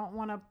 Right. You don't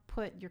want to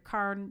put your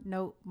car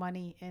note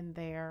money in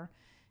there.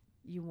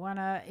 You want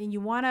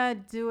to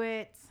do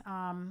it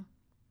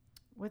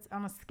what's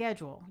on a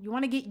schedule. You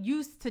want to get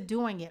used to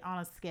doing it on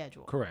a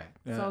schedule. Correct.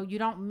 So you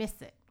don't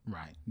miss it.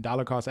 Right.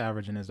 Dollar cost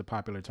averaging is a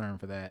popular term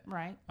for that.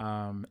 Right.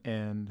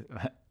 And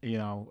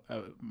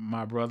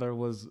my brother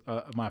was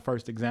my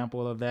first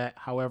example of that.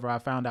 However, I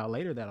found out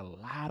later that a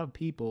lot of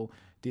people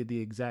did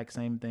the exact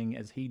same thing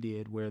as he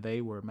did, where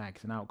they were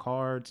maxing out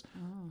cards.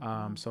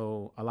 Mm-hmm.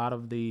 So a lot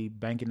of the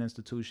banking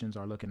institutions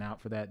are looking out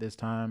for that this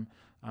time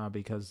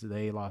because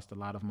they lost a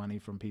lot of money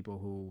from people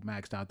who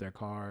maxed out their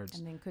cards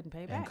and then couldn't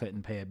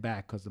pay it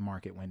back because the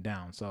market went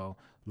down. So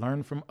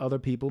learn from other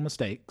people's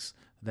mistakes.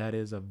 That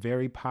is a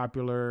very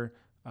popular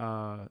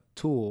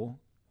tool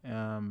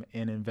in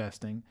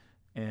investing,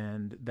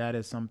 and that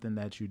is something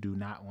that you do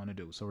not want to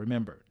do. So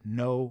remember,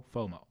 no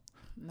FOMO.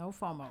 No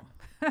FOMO.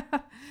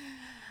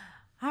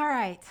 All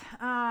right.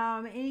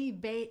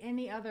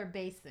 Any other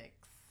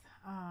basics?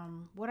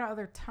 What are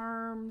other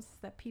terms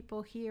that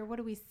people hear? What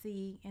do we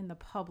see in the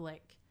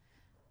public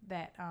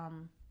that are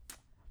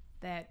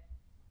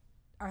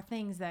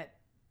things that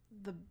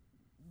the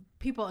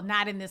people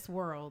not in this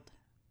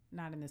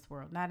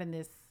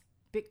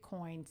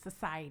Bitcoin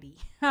society?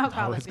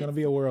 It's going to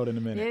be a world in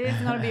a minute. It is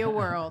going to be a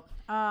world.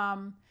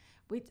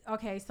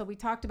 So we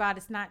talked about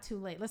it's not too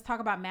late. Let's talk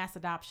about mass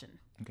adoption.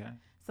 Okay.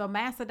 So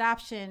mass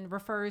adoption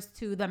refers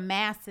to the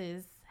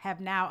masses have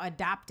now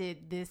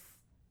adopted this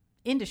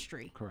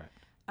industry.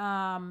 Correct.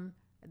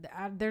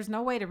 There's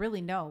no way to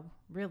really know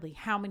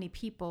how many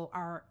people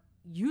are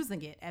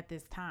using it at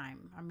this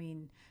time. I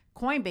mean,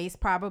 Coinbase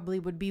probably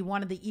would be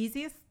one of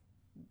the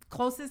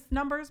closest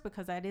numbers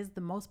because that is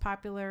the most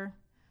popular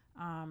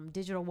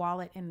digital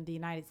wallet in the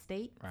United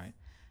States. Right.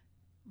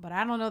 But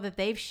I don't know that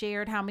they've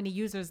shared how many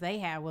users they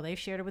have. Well, they've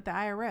shared it with the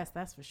IRS,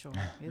 that's for sure.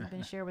 It's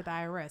been shared with the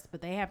IRS,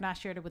 but they have not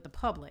shared it with the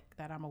public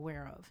that I'm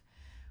aware of.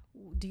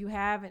 Do you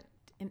have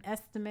an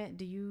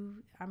estimate?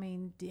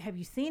 Have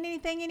you seen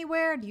anything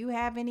anywhere? Do you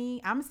have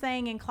any? I'm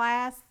saying in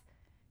class,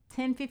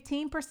 10,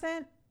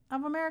 15%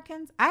 of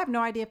Americans. I have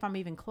no idea if I'm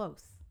even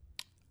close.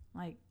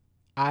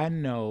 I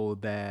know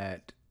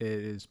that it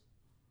is.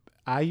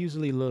 I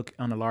usually look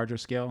on a larger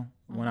scale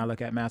when I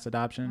look at mass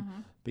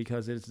adoption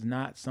because it's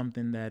not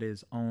something that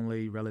is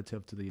only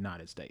relative to the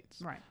United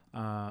States.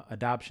 Right.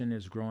 Adoption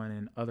is growing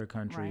in other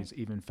countries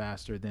even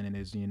faster than it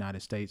is in the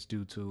United States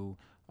due to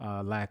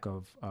lack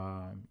of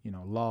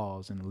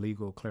laws and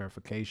legal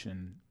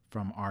clarification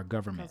from our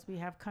government. Because we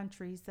have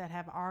countries that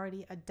have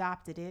already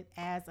adopted it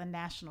as a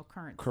national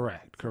currency.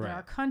 Correct. There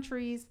are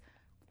countries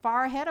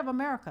far ahead of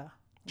America.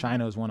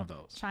 China is one of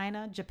those.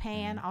 China,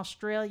 Japan,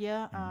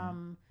 Australia,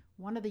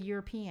 one of the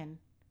European.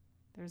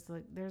 There's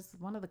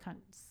one of the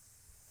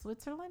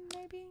Switzerland,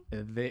 maybe?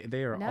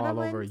 They are all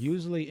over,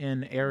 usually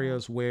in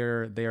areas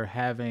where they're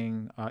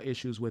having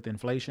issues with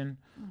inflation.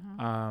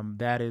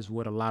 That is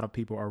what a lot of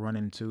people are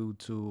running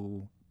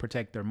to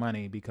protect their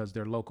money because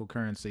their local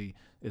currency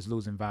is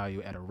losing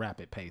value at a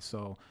rapid pace.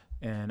 So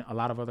in a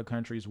lot of other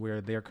countries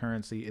where their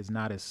currency is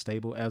not as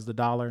stable as the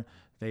dollar,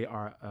 they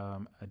are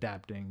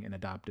adopting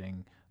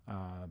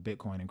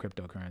Bitcoin and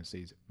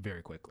cryptocurrencies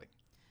very quickly.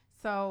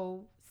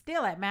 So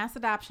still at mass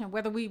adoption,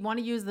 whether we want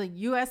to use the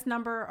U.S.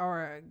 number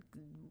or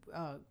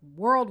a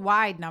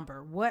worldwide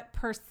number, what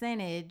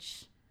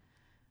percentage?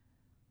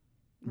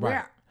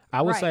 Right.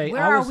 I would say.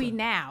 Where are we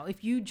now?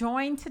 If you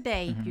join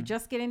today, if you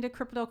just get into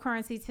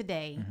cryptocurrency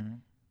today,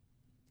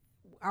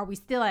 are we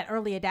still at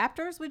early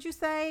adapters, would you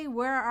say?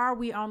 Where are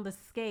we on the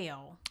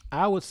scale?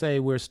 I would say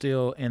we're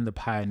still in the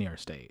pioneer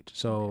stage.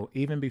 So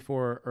even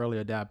before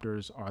early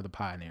adapters are the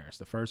pioneers,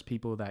 the first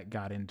people that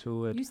got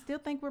into it. You still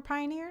think we're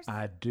pioneers?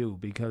 I do,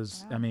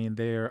 because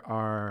there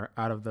are,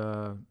 out of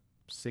the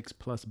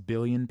 6+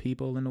 billion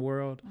people in the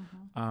world,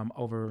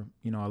 over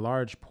a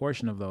large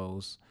portion of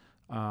those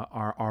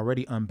are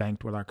already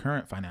unbanked with our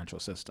current financial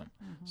system.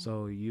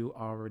 So you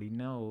already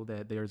know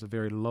that there's a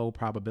very low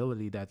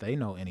probability that they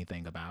know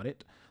anything about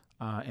it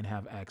and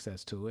have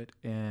access to it.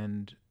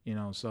 And,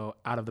 so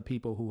out of the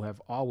people who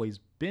have always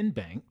been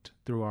banked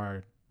through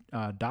our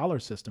dollar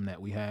system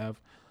that we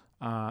have,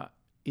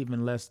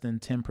 even less than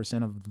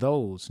 10% of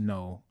those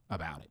know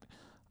about it.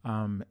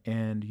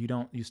 And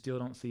you still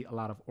don't see a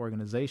lot of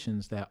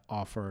organizations that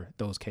offer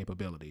those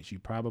capabilities. You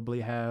probably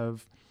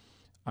have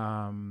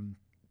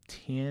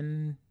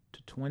 10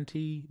 to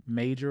 20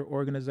 major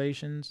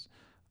organizations,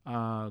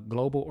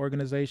 global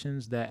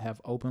organizations that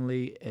have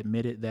openly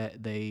admitted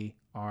that they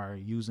are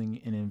using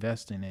and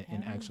investing it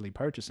and actually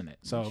purchasing it.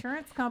 So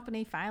insurance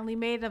company finally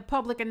made a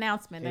public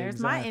announcement.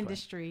 There's my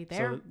industry.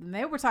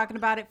 They were talking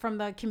about it from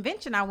the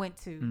convention I went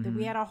to. That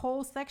we had a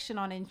whole section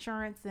on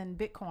insurance and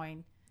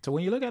Bitcoin. So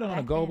when you look at it on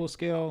a global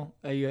scale,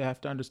 you have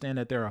to understand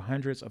that there are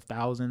hundreds of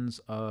thousands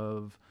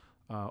of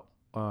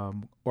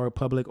or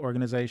public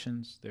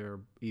organizations. There are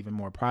even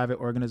more private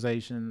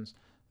organizations.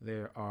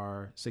 There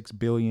are 6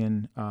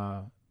 billion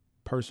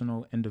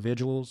personal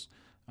individuals,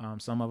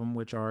 some of them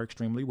which are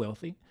extremely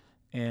wealthy,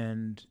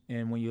 and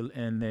there are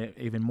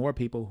even more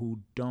people who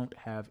don't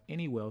have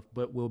any wealth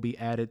but will be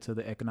added to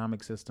the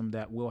economic system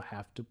that will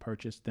have to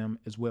purchase them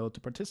as well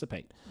to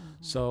participate.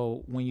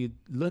 So when you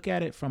look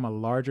at it from a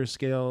larger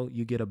scale,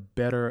 you get a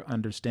better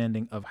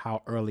understanding of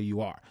how early you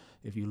are.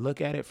 If you look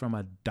at it from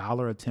a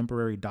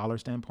temporary dollar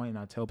standpoint, and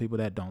I tell people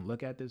that don't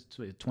look at this,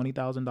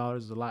 $20,000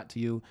 is a lot to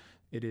you.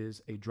 It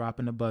is a drop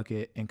in the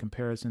bucket in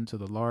comparison to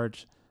the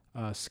large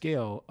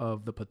scale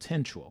of the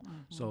potential.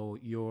 So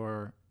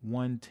your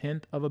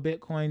 1/10 of a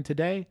Bitcoin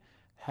today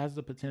has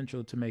the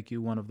potential to make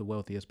you one of the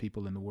wealthiest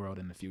people in the world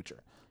in the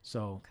future.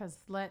 So, because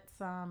let's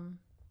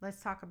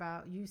talk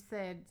about, you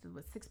said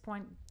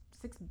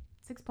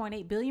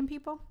 6.8 billion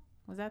people.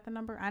 Was that the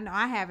number? I know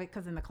I have it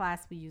because in the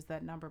class we use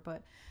that number,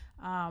 but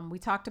we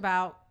talked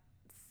about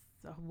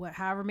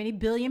however many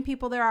billion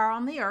people there are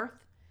on the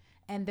earth,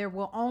 and there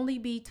will only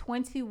be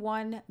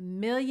 21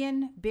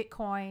 million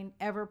Bitcoin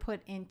ever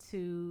put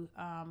into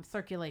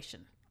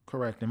circulation.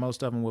 Correct. And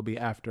most of them will be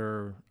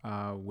after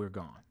we're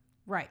gone.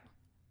 Right.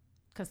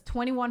 Because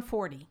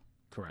 2140.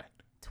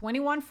 Correct.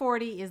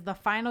 2140 is the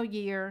final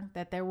year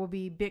that there will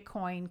be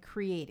Bitcoin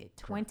created.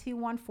 Correct.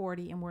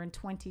 2140, and we're in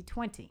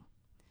 2020.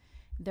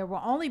 There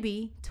will only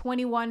be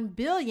 21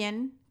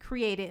 billion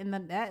created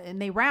and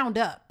they round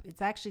up.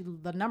 It's actually,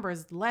 the number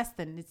is less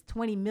than, it's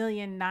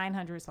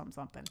 20,900,000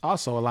 something.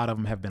 Also, a lot of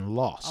them have been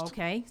lost.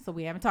 Okay, so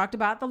we haven't talked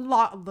about the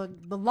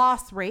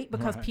loss rate,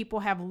 because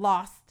people have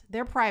lost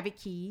their private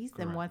keys.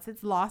 Correct. And once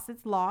it's lost,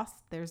 it's lost.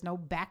 There's no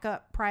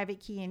backup private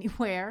key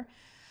anywhere.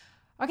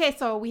 Okay,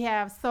 so we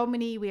have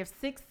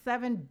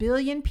 6-7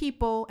 billion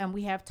people, and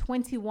we have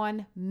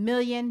 21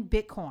 million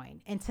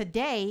Bitcoin. And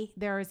today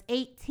there is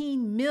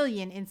 18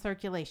 million in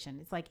circulation.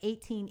 It's like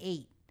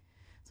 18.8.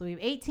 So we have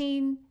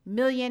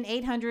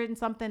 18,800,000 and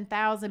something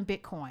thousand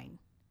Bitcoin.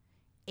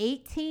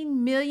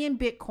 18 million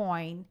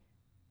Bitcoin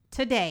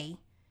today.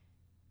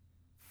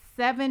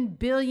 7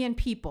 billion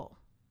people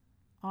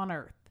on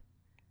Earth.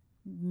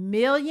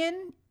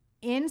 Million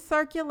in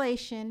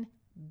circulation,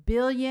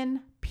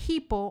 billion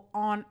people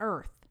on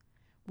Earth.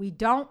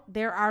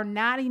 There are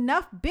not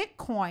enough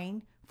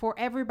Bitcoin for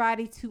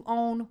everybody to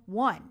own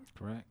one.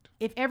 Correct.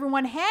 If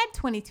everyone had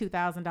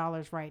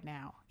 $22,000 right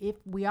now, if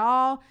we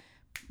all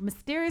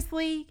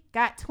mysteriously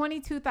got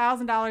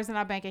 $22,000 in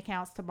our bank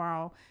accounts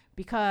tomorrow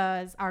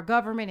because our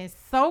government is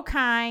so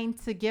kind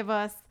to give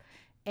us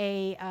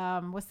a,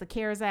 what's the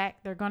CARES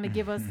Act? They're going to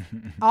give us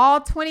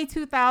all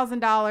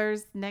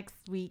 $22,000 next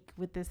week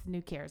with this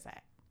new CARES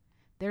Act.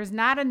 There's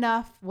not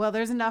enough. Well,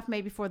 there's enough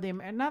maybe for the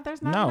no.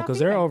 There's not. No, because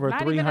there are over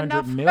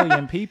 300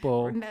 million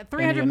people.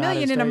 300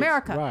 million in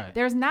America. Right.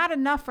 There's not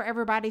enough for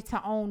everybody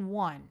to own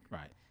one.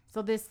 Right.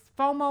 So this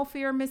FOMO,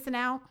 fear of missing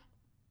out,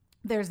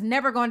 there's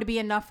never going to be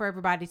enough for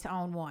everybody to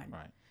own one.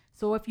 Right.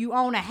 So if you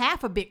own a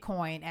half a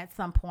Bitcoin at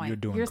some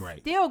point, you're great.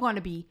 Still going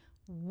to be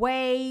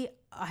way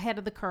ahead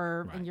of the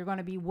curve, right. and you're going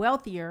to be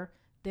wealthier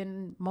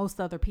than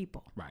most other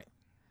people. Right.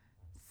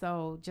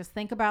 So just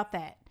think about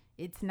that.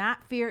 It's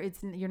not fear.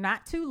 You're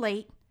not too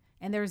late,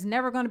 and there's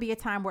never going to be a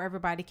time where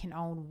everybody can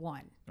own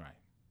one. Right.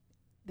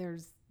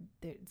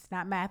 It's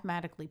not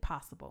mathematically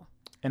possible.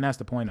 And that's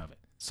the point of it.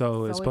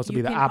 So it's supposed to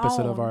be the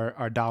opposite of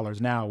our dollars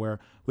now, where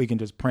we can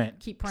just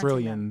keep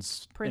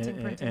trillions,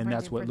 and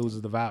that's what loses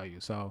the value.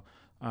 So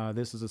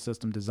this is a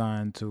system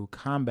designed to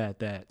combat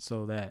that,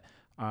 so that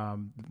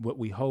what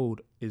we hold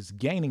is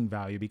gaining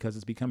value because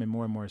it's becoming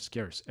more and more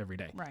scarce every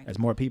day. Right. As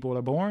more people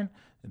are born,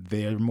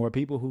 there are more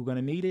people who are going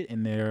to need it,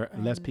 and there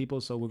are less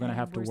people, so we're going to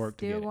have to work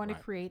to get it. We're still going to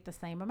create the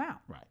same amount.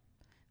 Right.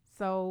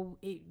 So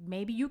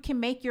maybe you can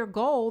make your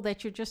goal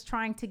that you're just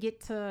trying to get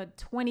to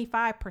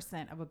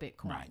 25% of a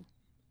Bitcoin. Right.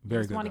 Very good.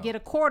 You just want to get a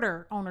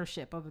quarter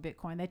ownership of a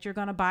Bitcoin that you're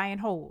going to buy and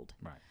hold.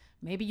 Right.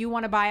 Maybe you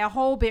want to buy a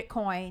whole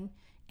Bitcoin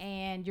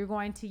and you're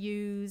going to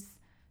use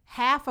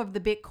half of the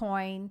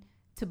Bitcoin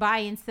to buy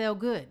and sell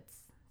goods.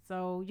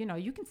 So,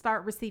 you can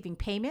start receiving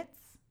payments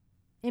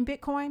in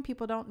Bitcoin.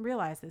 People don't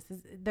realize this.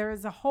 There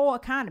is a whole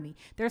economy.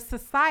 There's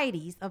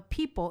societies of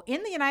people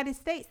in the United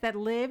States that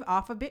live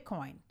off of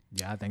Bitcoin.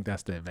 Yeah, I think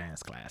that's the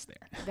advanced class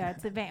there.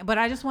 That's advanced. But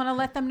I just want to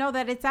let them know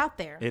that it's out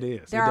there. It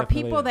is. There are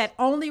people that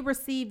only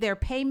receive their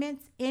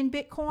payments in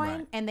Bitcoin,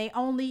 right. and they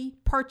only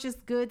purchase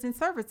goods and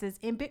services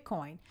in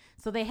Bitcoin.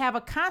 So they have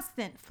a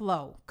constant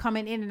flow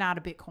coming in and out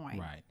of Bitcoin.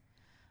 Right.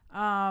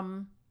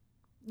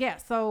 Yeah.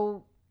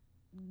 So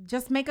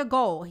just make a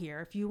goal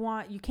here. If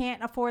you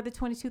can't afford the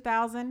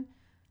 22,000.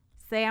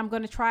 Say I'm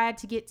going to try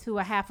to get to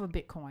a half of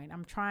Bitcoin.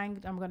 I'm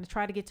going to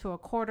try to get to a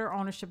quarter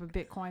ownership of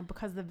Bitcoin,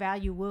 because the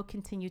value will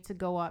continue to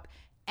go up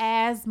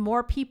as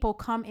more people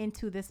come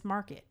into this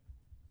market.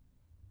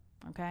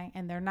 Okay.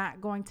 And they're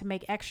not going to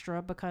make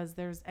extra because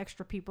there's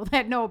extra people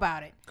that know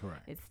about it.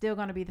 Correct. It's still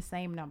going to be the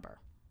same number.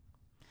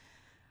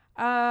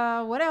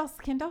 What else,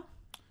 Kendall?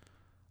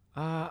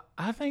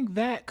 I think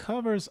that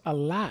covers a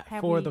lot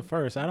the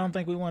first. I don't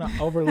think we want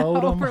to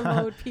overload them.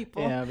 Overload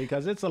people. Yeah,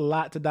 because it's a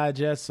lot to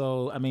digest.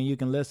 So, you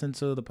can listen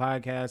to the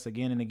podcast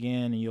again and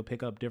again, and you'll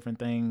pick up different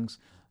things.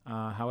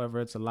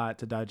 However, it's a lot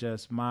to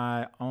digest.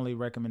 My only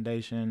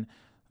recommendation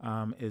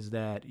is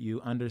that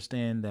you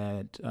understand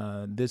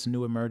that this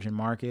new emerging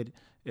market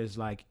is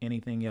like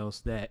anything else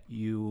that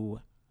you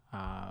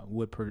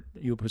would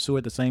pursue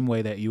it the same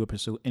way that you would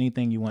pursue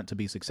anything you want to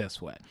be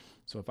successful at.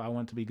 So if I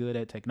want to be good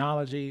at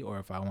technology, or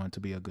if I want to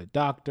be a good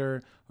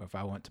doctor, or if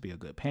I want to be a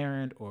good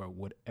parent, or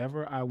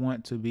whatever I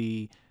want to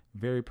be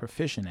very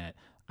proficient at,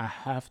 I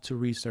have to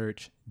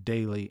research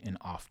daily and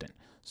often.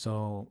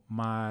 So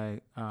my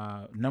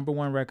number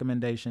one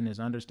recommendation is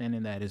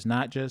understanding that it's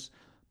not just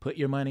put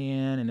your money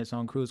in and it's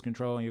on cruise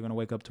control and you're going to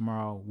wake up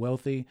tomorrow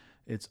wealthy.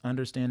 It's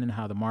understanding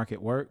how the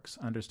market works,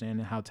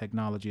 understanding how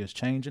technology is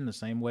changing, the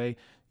same way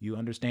you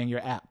understand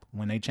your app.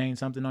 When they change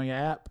something on your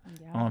app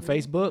on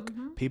Facebook,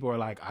 people are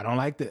like, I don't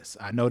like this.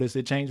 I noticed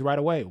it changed right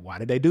away. Why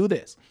did they do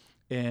this?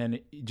 And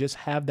just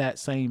have that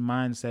same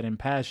mindset and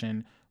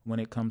passion when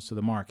it comes to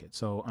the market.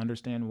 So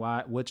understand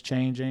what's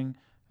changing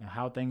and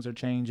how things are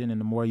changing. And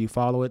the more you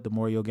follow it, the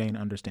more you'll gain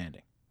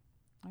understanding.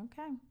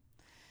 Okay.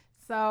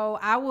 So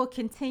I will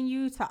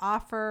continue to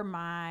offer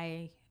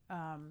my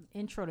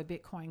intro to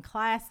Bitcoin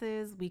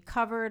classes. We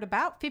covered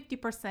about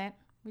 50%.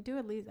 We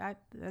do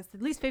that's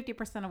at least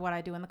 50% of what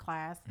I do in the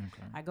class.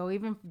 Okay. I go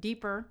even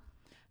deeper.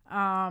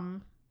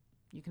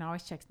 You can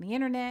always check the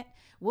internet.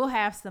 We'll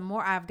have some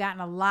more. I've gotten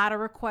a lot of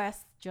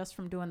requests just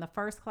from doing the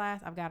first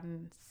class. I've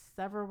gotten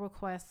several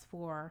requests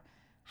for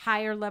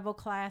higher level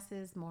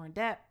classes, more in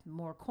depth,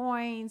 more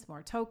coins,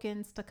 more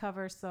tokens to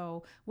cover.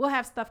 So we'll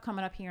have stuff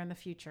coming up here in the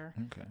future.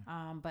 Okay.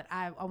 But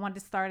I wanted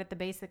to start at the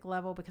basic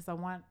level because I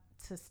want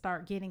to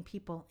start getting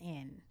people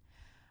in.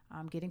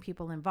 getting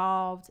people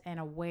involved and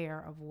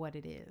aware of what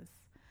it is.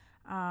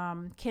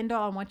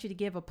 Kendall, I want you to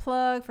give a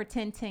plug for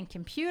 1010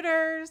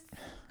 Computers.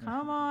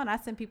 Come on. I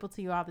send people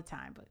to you all the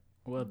time.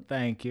 Well,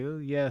 thank you.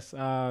 Yes.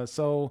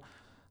 So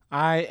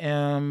I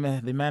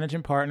am the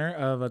managing partner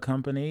of a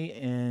company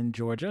in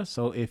Georgia.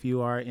 So if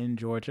you are in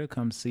Georgia,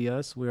 come see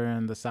us. We're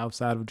in the south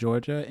side of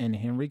Georgia in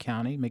Henry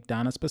County,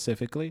 McDonough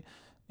specifically.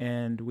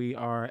 And we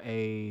are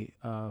a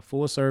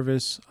full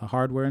service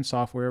hardware and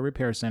software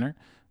repair center.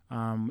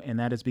 And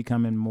that is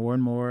becoming more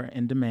and more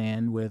in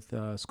demand with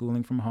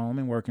schooling from home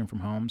and working from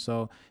home.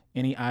 So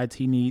any IT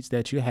needs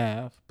that you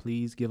have,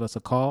 please give us a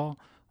call.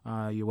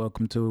 You're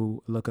welcome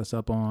to look us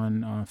up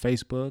on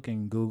Facebook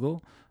and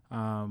Google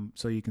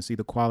so you can see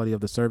the quality of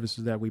the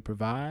services that we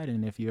provide.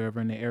 And if you're ever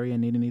in the area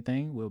and need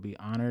anything, we'll be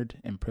honored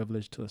and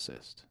privileged to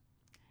assist.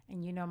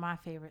 And you know my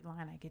favorite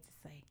line I get to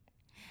say,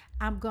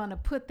 I'm going to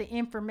put the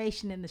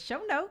information in the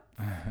show notes.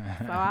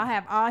 So I'll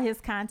have all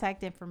his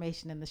contact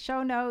information in the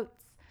show notes.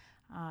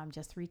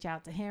 Just reach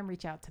out to him,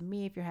 reach out to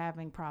me if you're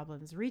having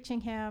problems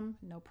reaching him.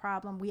 No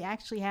problem. We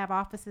actually have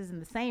offices in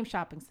the same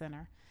shopping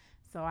center.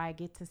 So I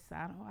get to,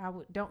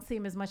 don't see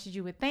him as much as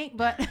you would think,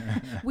 but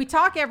we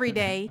talk every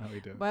day,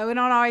 but we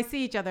don't always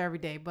see each other every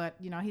day. But,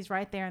 you know, he's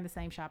right there in the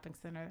same shopping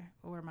center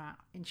where my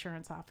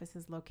insurance office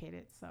is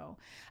located. So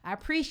I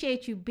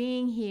appreciate you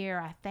being here.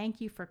 I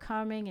thank you for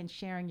coming and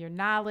sharing your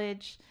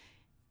knowledge.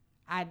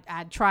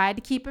 I tried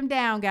to keep him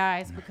down,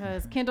 guys,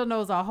 because Kendall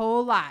knows a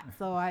whole lot.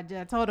 So I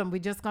told him we're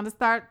just going to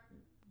start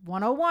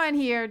 101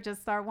 here,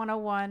 just start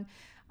 101.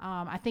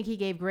 I think he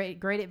gave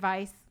great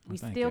advice. We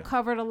still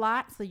covered a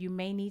lot, so you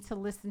may need to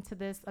listen to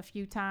this a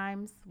few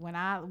times.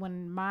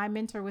 When my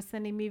mentor was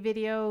sending me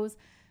videos,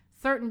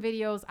 certain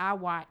videos I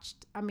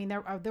watched, I mean,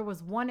 there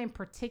was one in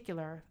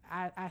particular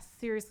I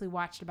seriously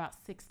watched about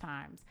 6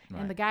 times. Right.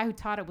 And the guy who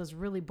taught it was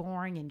really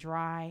boring and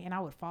dry, and I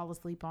would fall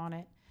asleep on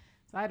it.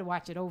 So I had to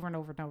watch it over and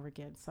over and over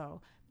again.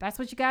 So that's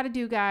what you got to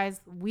do, guys.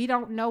 We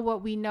don't know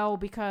what we know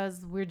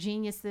because we're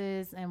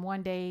geniuses. And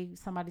one day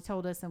somebody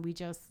told us and we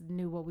just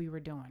knew what we were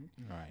doing.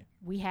 Right.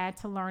 We had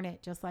to learn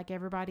it just like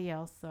everybody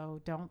else.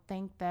 So don't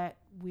think that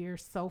we're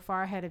so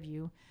far ahead of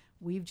you.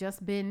 We've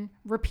just been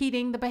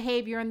repeating the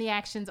behavior and the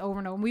actions over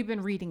and over. And we've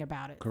been reading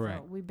about it.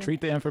 Correct. So treat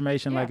the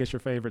information like it's your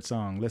favorite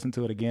song. Listen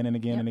to it again and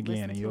again and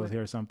again, and you'll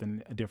hear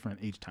something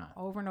different each time.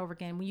 Over and over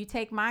again. When you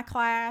take my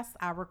class,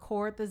 I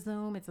record the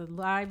Zoom. It's a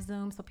live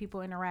Zoom, so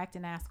people interact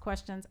and ask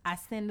questions. I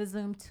send the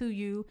Zoom to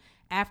you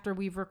after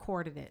we've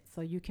recorded it,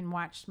 so you can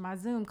watch my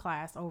Zoom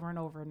class over and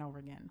over and over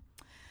again.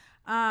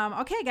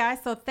 Okay, guys,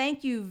 so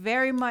thank you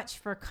very much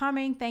for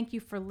coming. Thank you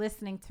for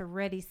listening to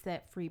Ready,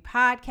 Set, Free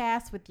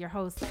podcast with your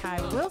host, Kai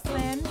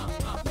Wilson.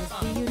 We'll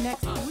see you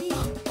next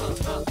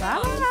week.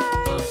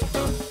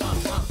 Bye.